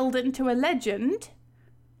will build into a legend?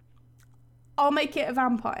 I'll make it a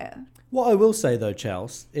vampire. What I will say, though,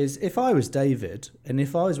 Chels, is if I was David and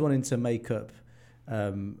if I was wanting to make up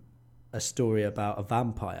a story about a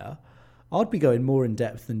vampire, I'd be going more in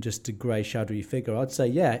depth than just a grey shadowy figure. I'd say,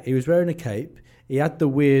 yeah, he was wearing a cape. He had the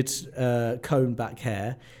weird cone back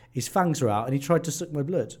hair. His fangs are out, and he tried to suck my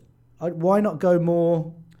blood. Why not go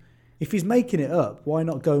more? If he's making it up, why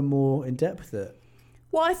not go more in depth with it?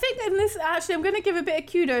 Well, I think in this, actually, I'm going to give a bit of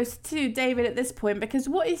kudos to David at this point, because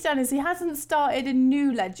what he's done is he hasn't started a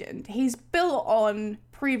new legend. He's built on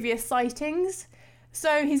previous sightings.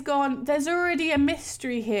 So he's gone, there's already a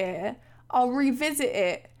mystery here. I'll revisit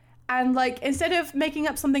it. And like, instead of making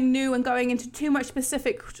up something new and going into too much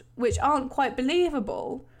specifics which aren't quite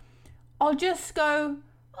believable, I'll just go,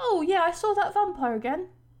 oh yeah, I saw that vampire again.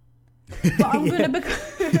 But I'm going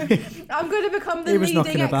to become the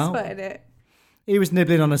leading expert in it. He was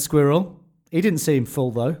nibbling on a squirrel. He didn't seem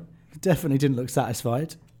full, though. He definitely didn't look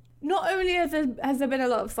satisfied. Not only has there been a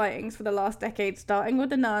lot of sightings for the last decade, starting with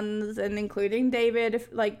the nuns and including David,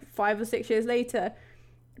 like 5 or 6 years later,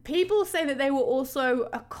 people say that they were also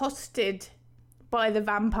accosted by the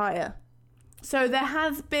vampire. So there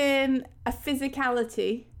has been a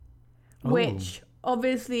physicality, which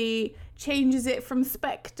obviously changes it from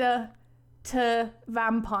spectre to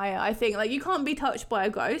vampire. I think, like, you can't be touched by a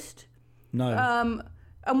ghost. No.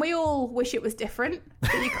 And we all wish it was different,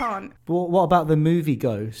 but you can't. But what about the movie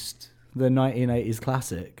Ghost, the 1980s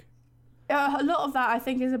classic? A lot of that, I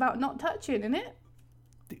think, is about not touching, isn't it?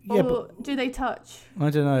 Yeah, or do they touch?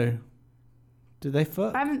 I don't know. Do they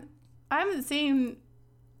fuck? I haven't seen.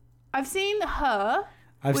 I've seen her.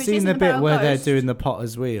 I've seen the bit where they're doing the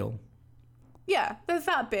potter's wheel. Yeah, there's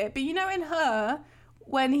that bit. But you know, in her,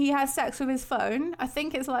 when he has sex with his phone, I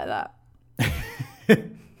think it's like that.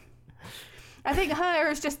 I think her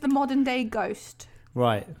is just the modern day ghost.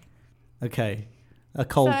 Right. Okay. A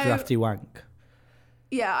cold, drafty wank.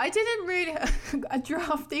 Yeah, I didn't really... a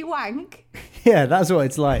drafty wank? Yeah, that's what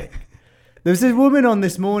it's like. There was this woman on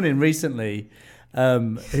This Morning recently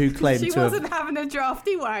who claimed she wasn't having a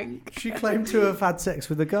drafty wank. She claimed to have had sex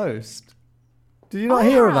with a ghost. Did you not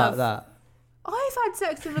hear about that? I've had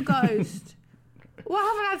sex with a ghost. Well, I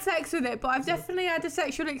haven't had sex with it, but I've definitely had a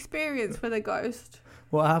sexual experience with a ghost.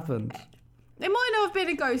 What happened? It might not have been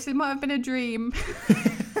a ghost. It might have been a dream.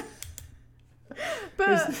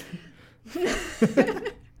 But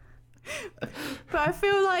I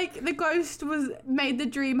feel like the ghost made the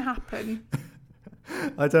dream happen.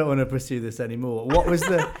 I don't want to pursue this anymore. What was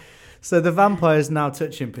so the vampire's now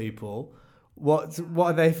touching people. What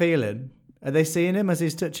are they feeling? Are they seeing him as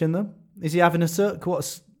he's touching them? Is he having a suck?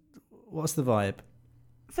 What's the vibe?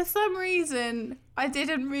 For some reason, I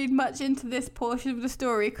didn't read much into this portion of the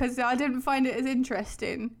story because I didn't find it as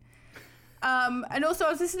interesting. And also,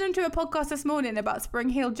 I was listening to a podcast this morning about Spring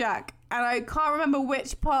Heel Jack, and I can't remember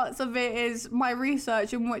which parts of it is my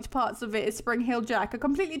research and which parts of it is Spring Heel Jack, a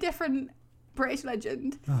completely different British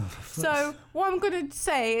legend. So what I'm going to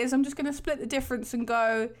say is I'm just going to split the difference and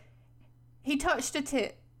go, he touched a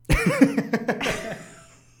tit.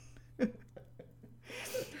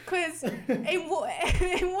 Because in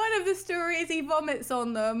one of the stories he vomits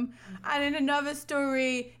on them, and in another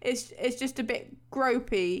story it's just a bit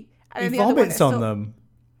gropey. And he vomits on them?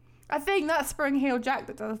 I think that's Spring Heel Jack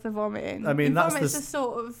that does the vomiting. I mean, that's vomits a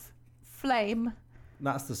sort of flame.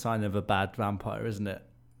 That's the sign of a bad vampire, isn't it?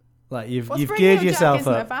 Like you've Spring geared Heel yourself Jack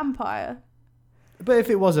isn't up. a vampire. But if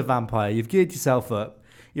it was a vampire, you've geared yourself up.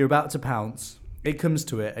 You're about to pounce. It comes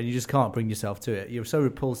to it, and you just can't bring yourself to it. You're so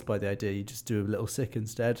repulsed by the idea, you just do a little sick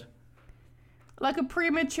instead. Like a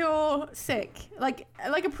premature sick, like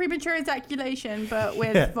a premature ejaculation, but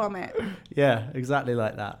with vomit. Yeah, exactly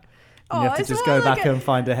like that. And you have to just go back and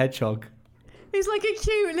find a hedgehog. He's like a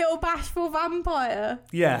cute little bashful vampire.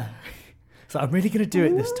 Yeah. So I'm really going to do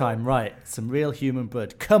it this time. Right. Some real human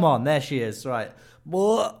blood. Come on. There she is. Right.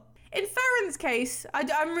 What? In Farron's case,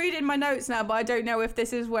 I'm reading my notes now, but I don't know if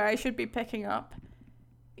this is where I should be picking up.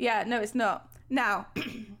 Yeah, no, it's not. Now,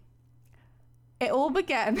 it all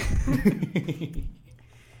began.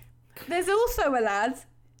 There's also a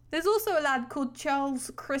lad called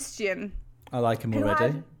Charles Christian. I like him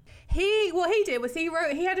already. He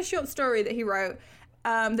had a short story that he wrote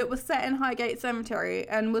that was set in Highgate Cemetery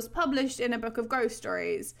and was published in a book of ghost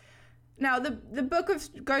stories. Now, the book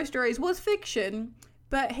of ghost stories was fiction,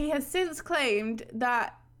 but he has since claimed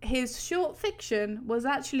that his short fiction was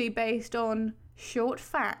actually based on short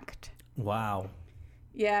fact. Wow.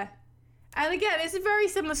 Yeah. And again, it's a very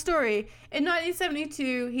similar story. In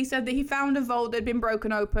 1972, he said that he found a vault that had been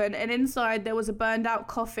broken open, and inside there was a burned out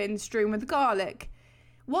coffin strewn with garlic.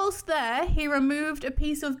 Whilst there, he removed a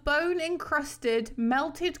piece of bone-encrusted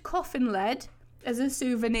melted coffin lead as a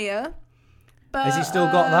souvenir. But, has he still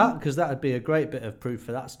got that? Because that would be a great bit of proof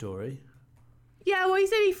for that story. Yeah, well, he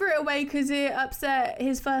said he threw it away because it upset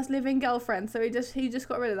his first living girlfriend, so he just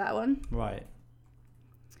got rid of that one. Right.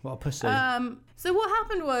 What a pussy. So what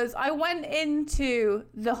happened was I went into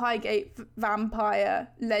the Highgate Vampire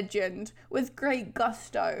legend with great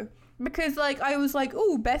gusto because I was like,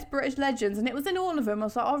 oh, best British legends, and it was in all of them. I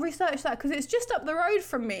was like, I'll research that because it's just up the road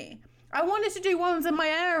from me. I wanted to do ones in my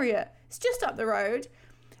area. It's just up the road.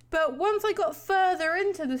 But once I got further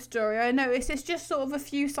into the story, I noticed it's just sort of a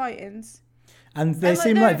few sightings. And they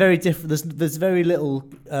seem like very different. There's very little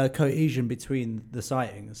cohesion between the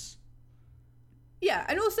sightings. Yeah,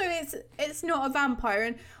 and also it's not a vampire,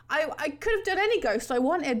 and I could have done any ghost I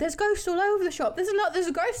wanted. There's ghosts all over the shop. There's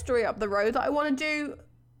a ghost story up the road that I want to do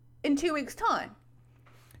in 2 weeks' time.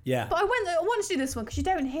 Yeah. But I want to do this one because you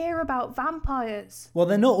don't hear about vampires. Well,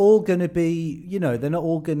 they're not all going to be, they're not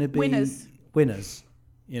all going to be winners.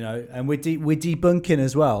 And we're debunking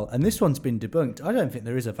as well. And this one's been debunked. I don't think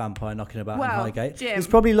there is a vampire knocking about in Highgate. Jim. There's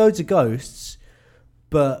probably loads of ghosts,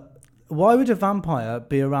 but why would a vampire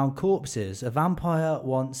be around corpses? A vampire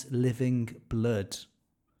wants living blood.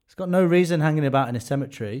 It's got no reason hanging about in a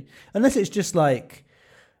cemetery, unless it's just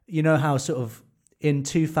how sort of in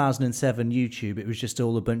 2007 YouTube, it was just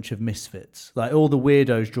all a bunch of misfits, like all the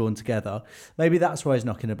weirdos drawn together. Maybe that's why he's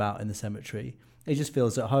knocking about in the cemetery. He just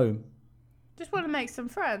feels at home. Just want to make some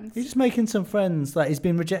friends. He's just making some friends. He's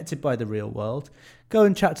been rejected by the real world. Go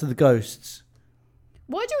and chat to the ghosts.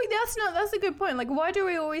 Why do we? That's a good point. Why do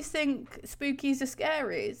we always think spookies are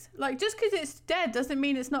scaries? Just because it's dead doesn't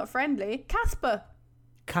mean it's not friendly. Casper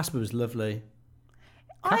was lovely.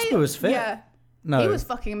 Casper was fit. Yeah. No. He was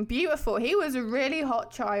fucking beautiful. He was a really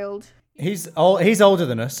hot child. He's older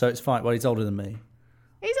than us, so it's fine. Well, he's older than me.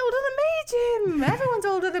 He's older than me, Jim. Everyone's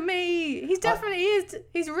older than me. He's definitely is.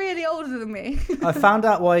 He's really older than me. I found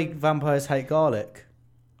out why vampires hate garlic.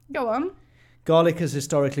 Go on. Garlic has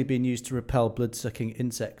historically been used to repel blood-sucking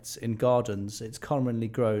insects in gardens. It's commonly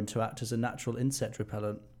grown to act as a natural insect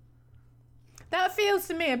repellent. That feels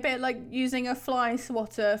to me a bit like using a fly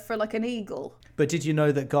swatter for an eagle. But did you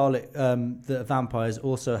know that that vampires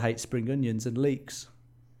also hate spring onions and leeks?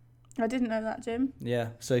 I didn't know that, Jim. Yeah,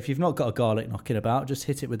 so if you've not got a garlic knocking about, just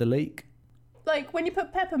hit it with a leek. When you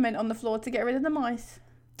put peppermint on the floor to get rid of the mice.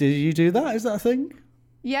 Did you do that? Is that a thing?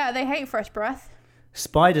 Yeah, they hate fresh breath.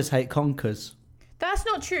 Spiders hate conkers. That's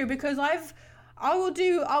not true because I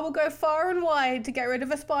will go far and wide to get rid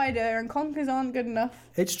of a spider, and conkers aren't good enough.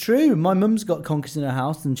 It's true. My mum's got conkers in her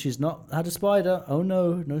house and she's not had a spider. Oh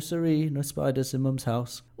no siree, no spiders in mum's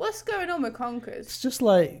house. What's going on with conkers? It's just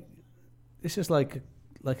like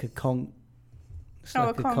a conch. It's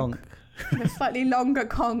a conch. conch. A slightly longer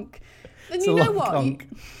conch. And It's you a know long what? conch.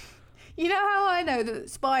 You know how I know that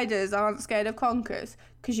spiders aren't scared of conkers?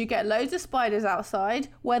 Because you get loads of spiders outside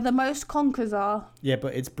where the most conkers are. Yeah,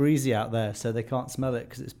 but it's breezy out there, so they can't smell it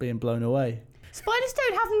because it's being blown away. Spiders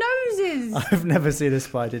don't have noses. I've never seen a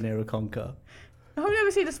spider near a conker. I've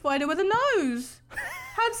never seen a spider with a nose.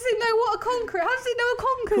 How does it know what a conker is? How does it know a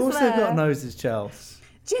conker's Of course there? they've got noses, Chels.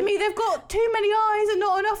 Jimmy, they've got too many eyes and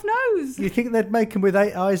not enough nose. You think they'd make them with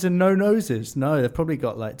 8 eyes and no noses? No, they've probably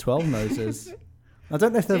got 12 noses. I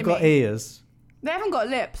don't know if they've got ears. They haven't got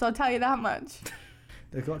lips, I'll tell you that much.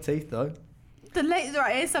 They've got teeth, though.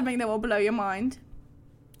 Right, here's something that will blow your mind.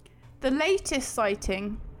 The latest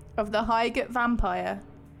sighting of the Highgate Vampire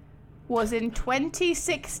was in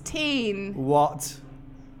 2016. What?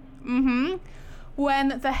 Mm-hmm.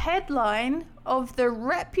 When the headline of the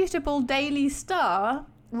reputable Daily Star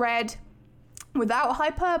read, without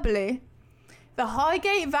hyperbole, "The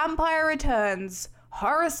Highgate Vampire returns.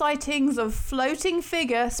 Horror sightings of floating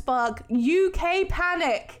figure spark UK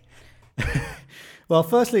panic." Well,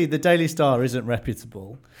 firstly, the Daily Star isn't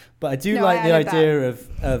reputable, but I do like the idea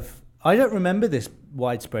of... I don't remember this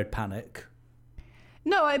widespread panic.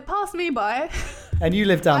 No, it passed me by. And you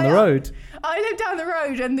live down the road. I live down the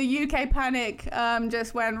road, and the UK panic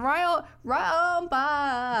just went right on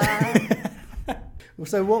by.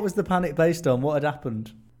 So what was the panic based on? What had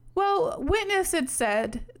happened? Well, witness had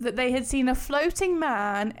said that they had seen a floating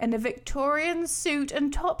man in a Victorian suit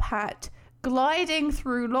and top hat gliding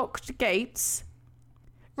through locked gates.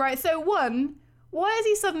 Right, so one, why is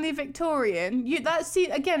he suddenly Victorian?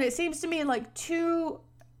 Again, it seems to me too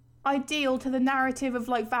ideal to the narrative of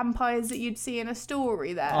vampires that you'd see in a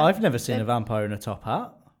story there. I've never seen a vampire in a top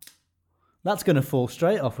hat. That's going to fall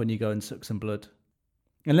straight off when you go and suck some blood.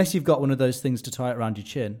 Unless you've got one of those things to tie it around your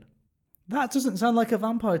chin. That doesn't sound like a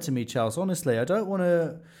vampire to me, Charles. Honestly, I don't want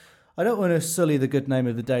to sully the good name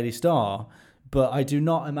of the Daily Star, but I do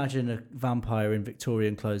not imagine a vampire in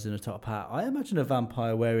Victorian clothes and a top hat. I imagine a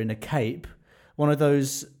vampire wearing a cape, one of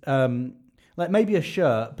those Like maybe a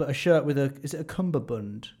shirt, but a shirt with is it a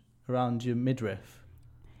cummerbund around your midriff?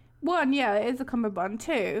 One, yeah, it is a cummerbund.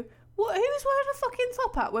 Two, who's wearing a fucking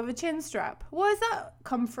top hat with a chin strap? Where does that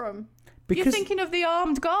come from? You're thinking of the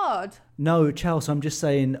armed guard. No, Chelsea, I'm just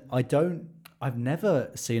saying I've never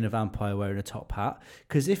seen a vampire wearing a top hat,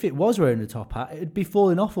 because if it was wearing a top hat, it'd be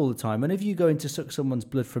falling off all the time. And if you go in to suck someone's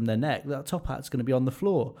blood from their neck, that top hat's going to be on the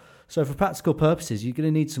floor. So for practical purposes, you're going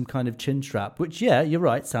to need some kind of chin strap, which, yeah, you're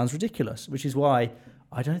right, sounds ridiculous, which is why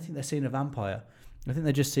I don't think they're seeing a vampire. I think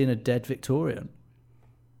they're just seeing a dead Victorian.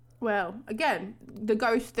 Well, again, the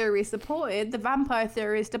ghost theory is supported, the vampire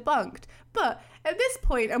theory is debunked. But at this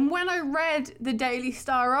point, and when I read the Daily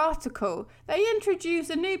Star article, they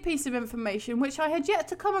introduced a new piece of information which I had yet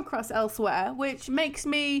to come across elsewhere, which makes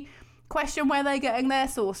me question where they're getting their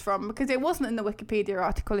source from, because it wasn't in the Wikipedia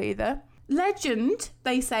article either. Legend,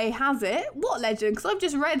 they say, has it. What legend? Because I've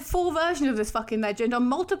just read 4 versions of this fucking legend on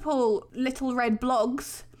multiple little red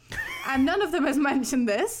blogs, and none of them has mentioned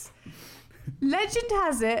this. Legend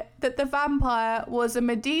has it that the vampire was a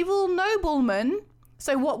medieval nobleman.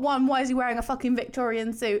 So why is he wearing a fucking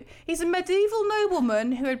Victorian suit? He's a medieval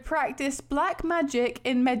nobleman who had practiced black magic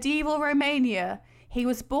in medieval Romania. He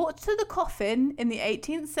was brought to the coffin in the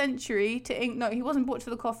 18th century he wasn't brought to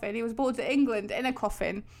the coffin. He was brought to England in a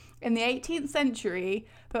coffin in the 18th century,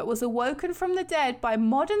 but was awoken from the dead by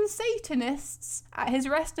modern Satanists at his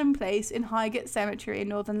resting place in Highgate Cemetery in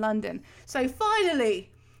northern London. So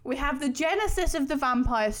finally, we have the genesis of the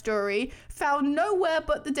vampire story, found nowhere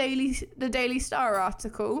but the Daily Star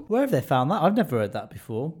article. Where have they found that? I've never heard that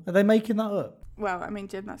before. Are they making that up? Well, I mean,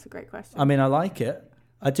 Jim, that's a great question. I mean, I like it.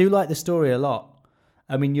 I do like the story a lot.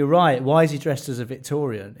 I mean, you're right. Why is he dressed as a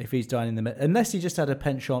Victorian if he's dining in the... Unless he just had a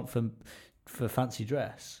penchant for fancy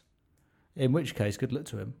dress. In which case, good luck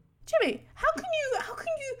to him. Jimmy, how can you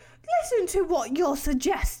listen to what you're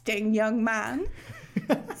suggesting, young man?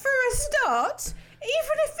 For a start...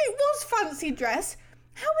 Even if it was fancy dress,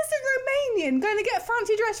 how is a Romanian going to get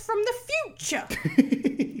fancy dress from the future?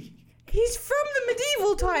 He's from the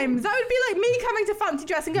medieval times. That would be like me coming to fancy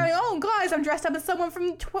dress and going, oh, guys, I'm dressed up as someone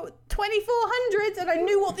from 2400s and I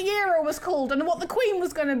knew what the era was called and what the Queen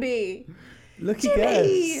was going to be. Lucky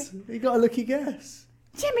guess. You got a lucky guess.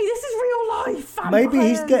 Jimmy, this is real life.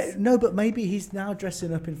 Vampires. Maybe he's now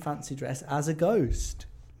dressing up in fancy dress as a ghost.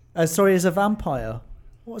 As a vampire.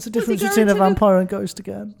 What's the difference between a vampire and ghost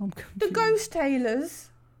again? The ghost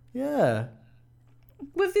tailors. Yeah.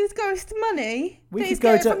 With his ghost money that he's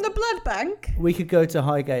getting from the blood bank. We could go to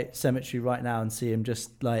Highgate Cemetery right now and see him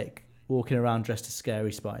just like walking around dressed as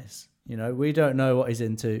Scary Spice. You know, we don't know what he's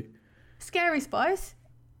into. Scary Spice?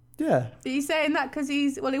 Yeah. Are you saying that because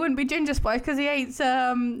he wouldn't be Ginger Spice because he eats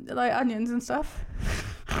like onions and stuff?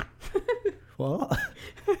 What?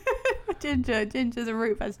 Ginger's a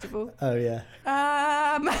root vegetable. Oh yeah.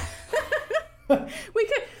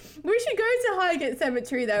 We should go to Highgate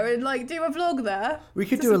Cemetery though and like do a vlog there. We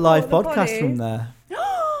could do a live podcast from there.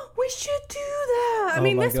 We should do that. I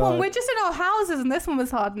mean, this one, we're just in our houses and this one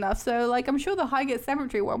was hard enough. So like, I'm sure the Highgate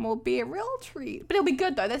Cemetery one will be a real treat. But it'll be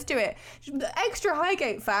good though. Let's do it. Extra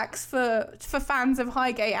Highgate facts for fans of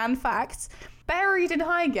Highgate and facts. Buried in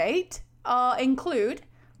Highgate include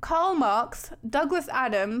Karl Marx, Douglas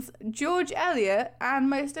Adams, George Eliot, and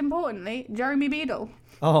most importantly, Jeremy Beadle.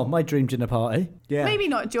 Oh, my dream dinner party. Yeah. Maybe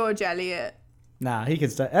not George Eliot. Nah, he can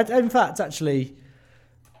stay. In fact, actually,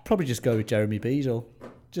 probably just go with Jeremy Beadle.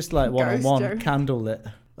 Just like one-on-one,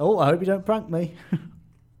 candlelit. Oh, I hope you don't prank me.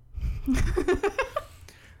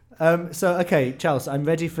 Okay, Chelsea, I'm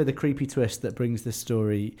ready for the creepy twist that brings this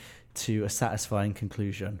story to a satisfying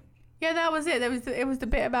conclusion. Yeah, that was it. It was the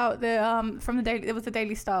bit about the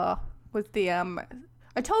Daily Star with the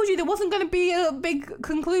I told you there wasn't going to be a big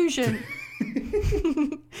conclusion.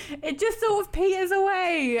 It just sort of peters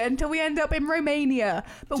away until we end up in Romania.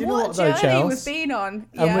 But what journey we've been on.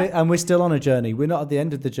 Yeah. And we're still on a journey. We're not at the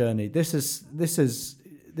end of the journey. This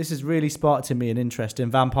has really sparked in me an interest in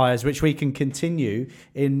vampires, which we can continue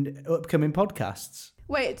in upcoming podcasts.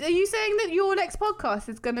 Wait, are you saying that your next podcast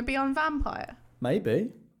is going to be on vampire? Maybe.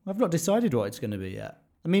 I've not decided what it's going to be yet.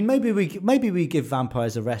 I mean, maybe we give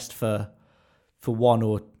vampires a rest for 1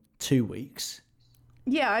 or 2 weeks.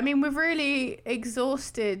 Yeah, I mean, we've really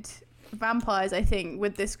exhausted vampires, I think,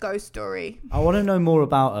 with this ghost story. I want to know more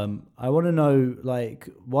about them. I want to know, like,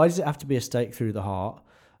 why does it have to be a stake through the heart?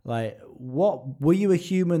 Like, what were you a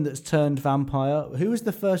human that's turned vampire? Who was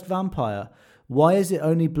the first vampire? Why is it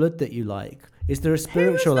only blood that you like? Is there a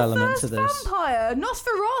spiritual element to this? Who was the first vampire?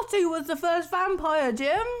 Nosferatu was the first vampire,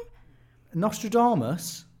 Jim.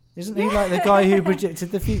 Nostradamus? Isn't he like the guy who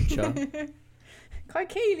predicted the future?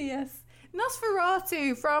 Caecilius.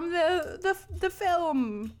 Nosferatu from the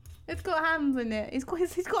film. It's got hands in it. He's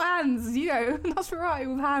got hands, you know.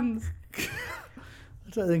 Nosferatu with hands. I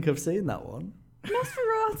don't think I've seen that one.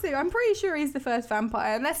 Nosferatu. I'm pretty sure he's the first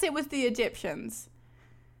vampire, unless it was the Egyptians.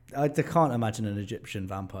 I can't imagine an Egyptian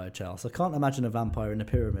vampire, Chels. I can't imagine a vampire in a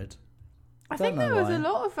pyramid. I think there was a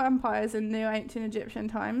lot of vampires in the ancient Egyptian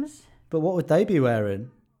times. But what would they be wearing?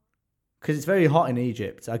 Because it's very hot in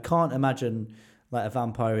Egypt. I can't imagine like a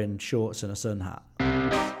vampire in shorts and a sun hat.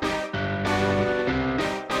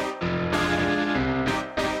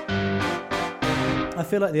 I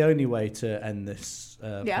feel like the only way to end this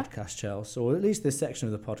podcast, Chels, or at least this section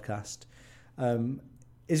of the podcast,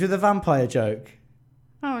 is with a vampire joke.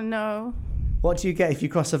 Oh, no. What do you get if you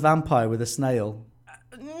cross a vampire with a snail?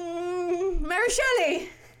 Mary Shelley.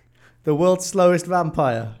 The world's slowest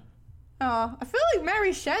vampire. Oh, I feel like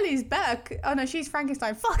Mary Shelley's better. Oh, no, she's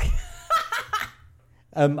Frankenstein. Fuck.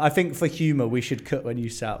 I think for humour, we should cut when you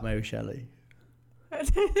shout Mary Shelley.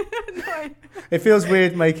 No. It feels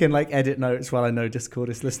weird making like edit notes while I know Discord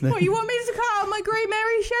is listening. What, you want me to cut out my great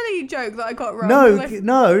Mary Shelley joke that I got wrong?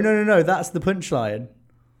 No. That's the punchline.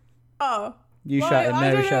 Oh. You shouted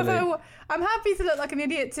Mary Shelley. I'm happy to look like an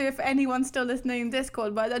idiot to if anyone's still listening in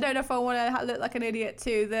Discord, but I don't know if I want to look like an idiot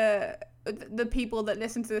to the people that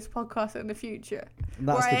listen to this podcast in the future.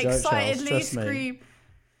 That's the joke, excitedly Trust scream. Me.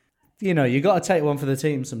 You know, you got to take one for the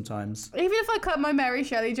team sometimes. Even if I cut my Mary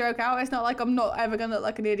Shelley joke out, it's not like I'm not ever going to look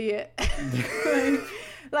like an idiot.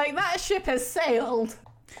 like that ship has sailed.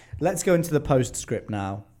 Let's go into the postscript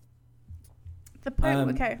now.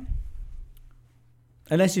 Okay.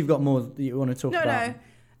 Unless you've got more that you want to talk about. No.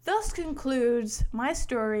 Thus concludes my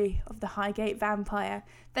story of the Highgate Vampire.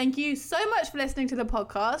 Thank you so much for listening to the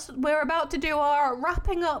podcast. We're about to do our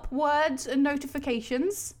wrapping up words and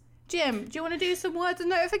notifications. Jim, do you want to do some words and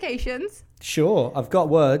notifications? Sure. I've got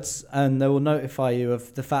words, and they will notify you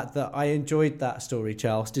of the fact that I enjoyed that story,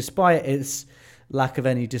 Charles. Despite its lack of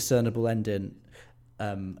any discernible ending,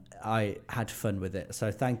 I had fun with it.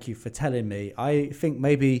 So thank you for telling me. I think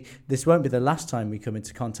maybe this won't be the last time we come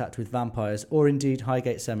into contact with vampires or indeed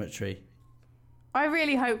Highgate Cemetery. I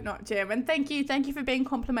really hope not, Jim. And thank you for being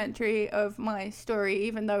complimentary of my story,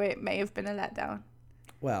 even though it may have been a letdown.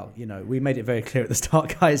 Well, you know, we made it very clear at the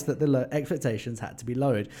start, guys, that the expectations had to be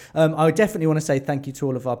lowered. I definitely want to say thank you to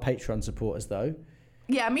all of our Patreon supporters, though.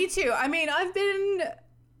 Yeah, me too. I mean, I've been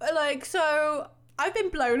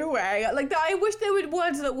blown away. Like, I wish there were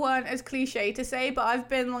words that weren't as cliche to say, but I've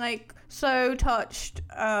been like so touched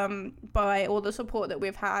by all the support that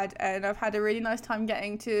we've had, and I've had a really nice time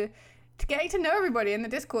getting to know everybody in the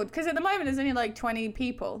Discord, because at the moment there's only like 20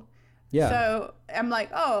 people. Yeah. So I'm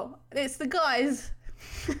like, oh, it's the guys.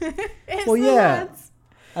 Lads.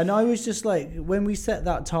 And I was just like, when we set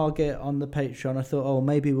that target on the Patreon, I thought, oh,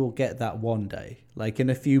 maybe we'll get that one day, like in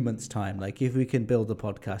a few months' time, like if we can build the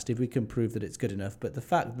podcast, if we can prove that it's good enough. But the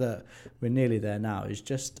fact that we're nearly there now is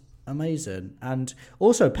just amazing. And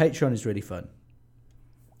also, Patreon is really fun.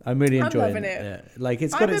 I'm really enjoying it. Yeah. Like,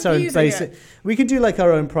 it's got its own basic. We can do like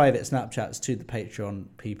our own private Snapchats to the Patreon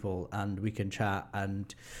people, and we can chat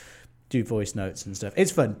and do voice notes and stuff.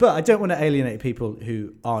 It's fun, but I don't want to alienate people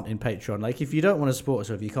who aren't in Patreon. Like, if you don't want to support us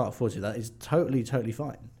or if you can't afford to, that is totally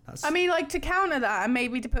fine. I mean, like, to counter that and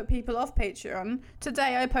maybe to put people off Patreon,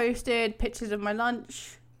 today I posted pictures of my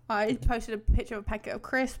lunch. I posted a picture of a packet of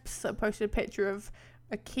crisps. I posted a picture of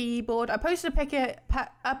a keyboard. I posted a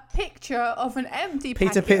picture of an empty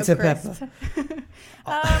packet of crisps. Pepper.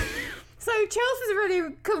 So Chelsea's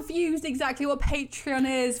really confused exactly what Patreon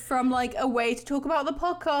is from, like, a way to talk about the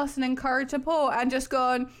podcast and encourage support, and just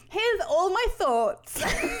gone, here's all my thoughts.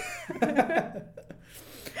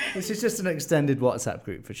 This is just an extended WhatsApp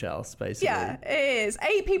group for Chelsea, basically. Yeah, it is.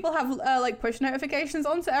 8 people have like push notifications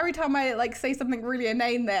on, so every time I like say something really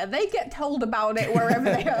inane there, they get told about it wherever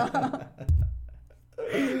they are.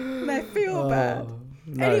 And I feel bad.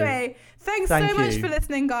 No. Anyway, thanks so much for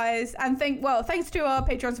listening, guys, and thanks to our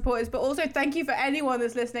Patreon supporters, but also thank you for anyone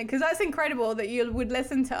that's listening, because that's incredible that you would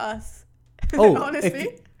listen to us.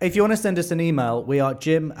 Honestly. If you want to send us an email, we are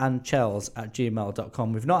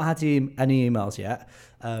jimandchels@gmail.com. We've not had any emails yet,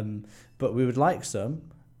 but we would like some.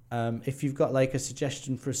 If you've got like a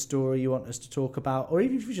suggestion for a story you want us to talk about, or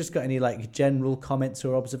even if you've just got any like general comments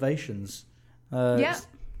or observations,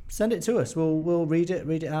 send it to us. We'll read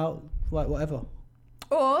it out, like whatever.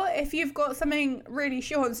 Or if you've got something really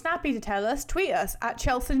short and snappy to tell us, tweet us at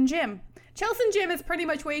Chels and Jim. Chels and Jim is pretty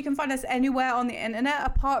much where you can find us anywhere on the internet,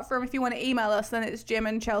 apart from if you want to email us, then it's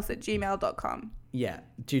jimandchels@gmail.com. Yeah,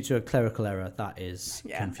 due to a clerical error, that is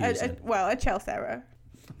confusing. A Chels error.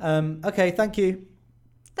 Okay, thank you.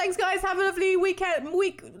 Thanks, guys. Have a lovely week. Have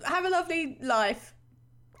a lovely life.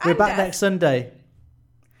 We're back next Sunday.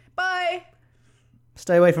 Bye.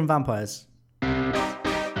 Stay away from vampires.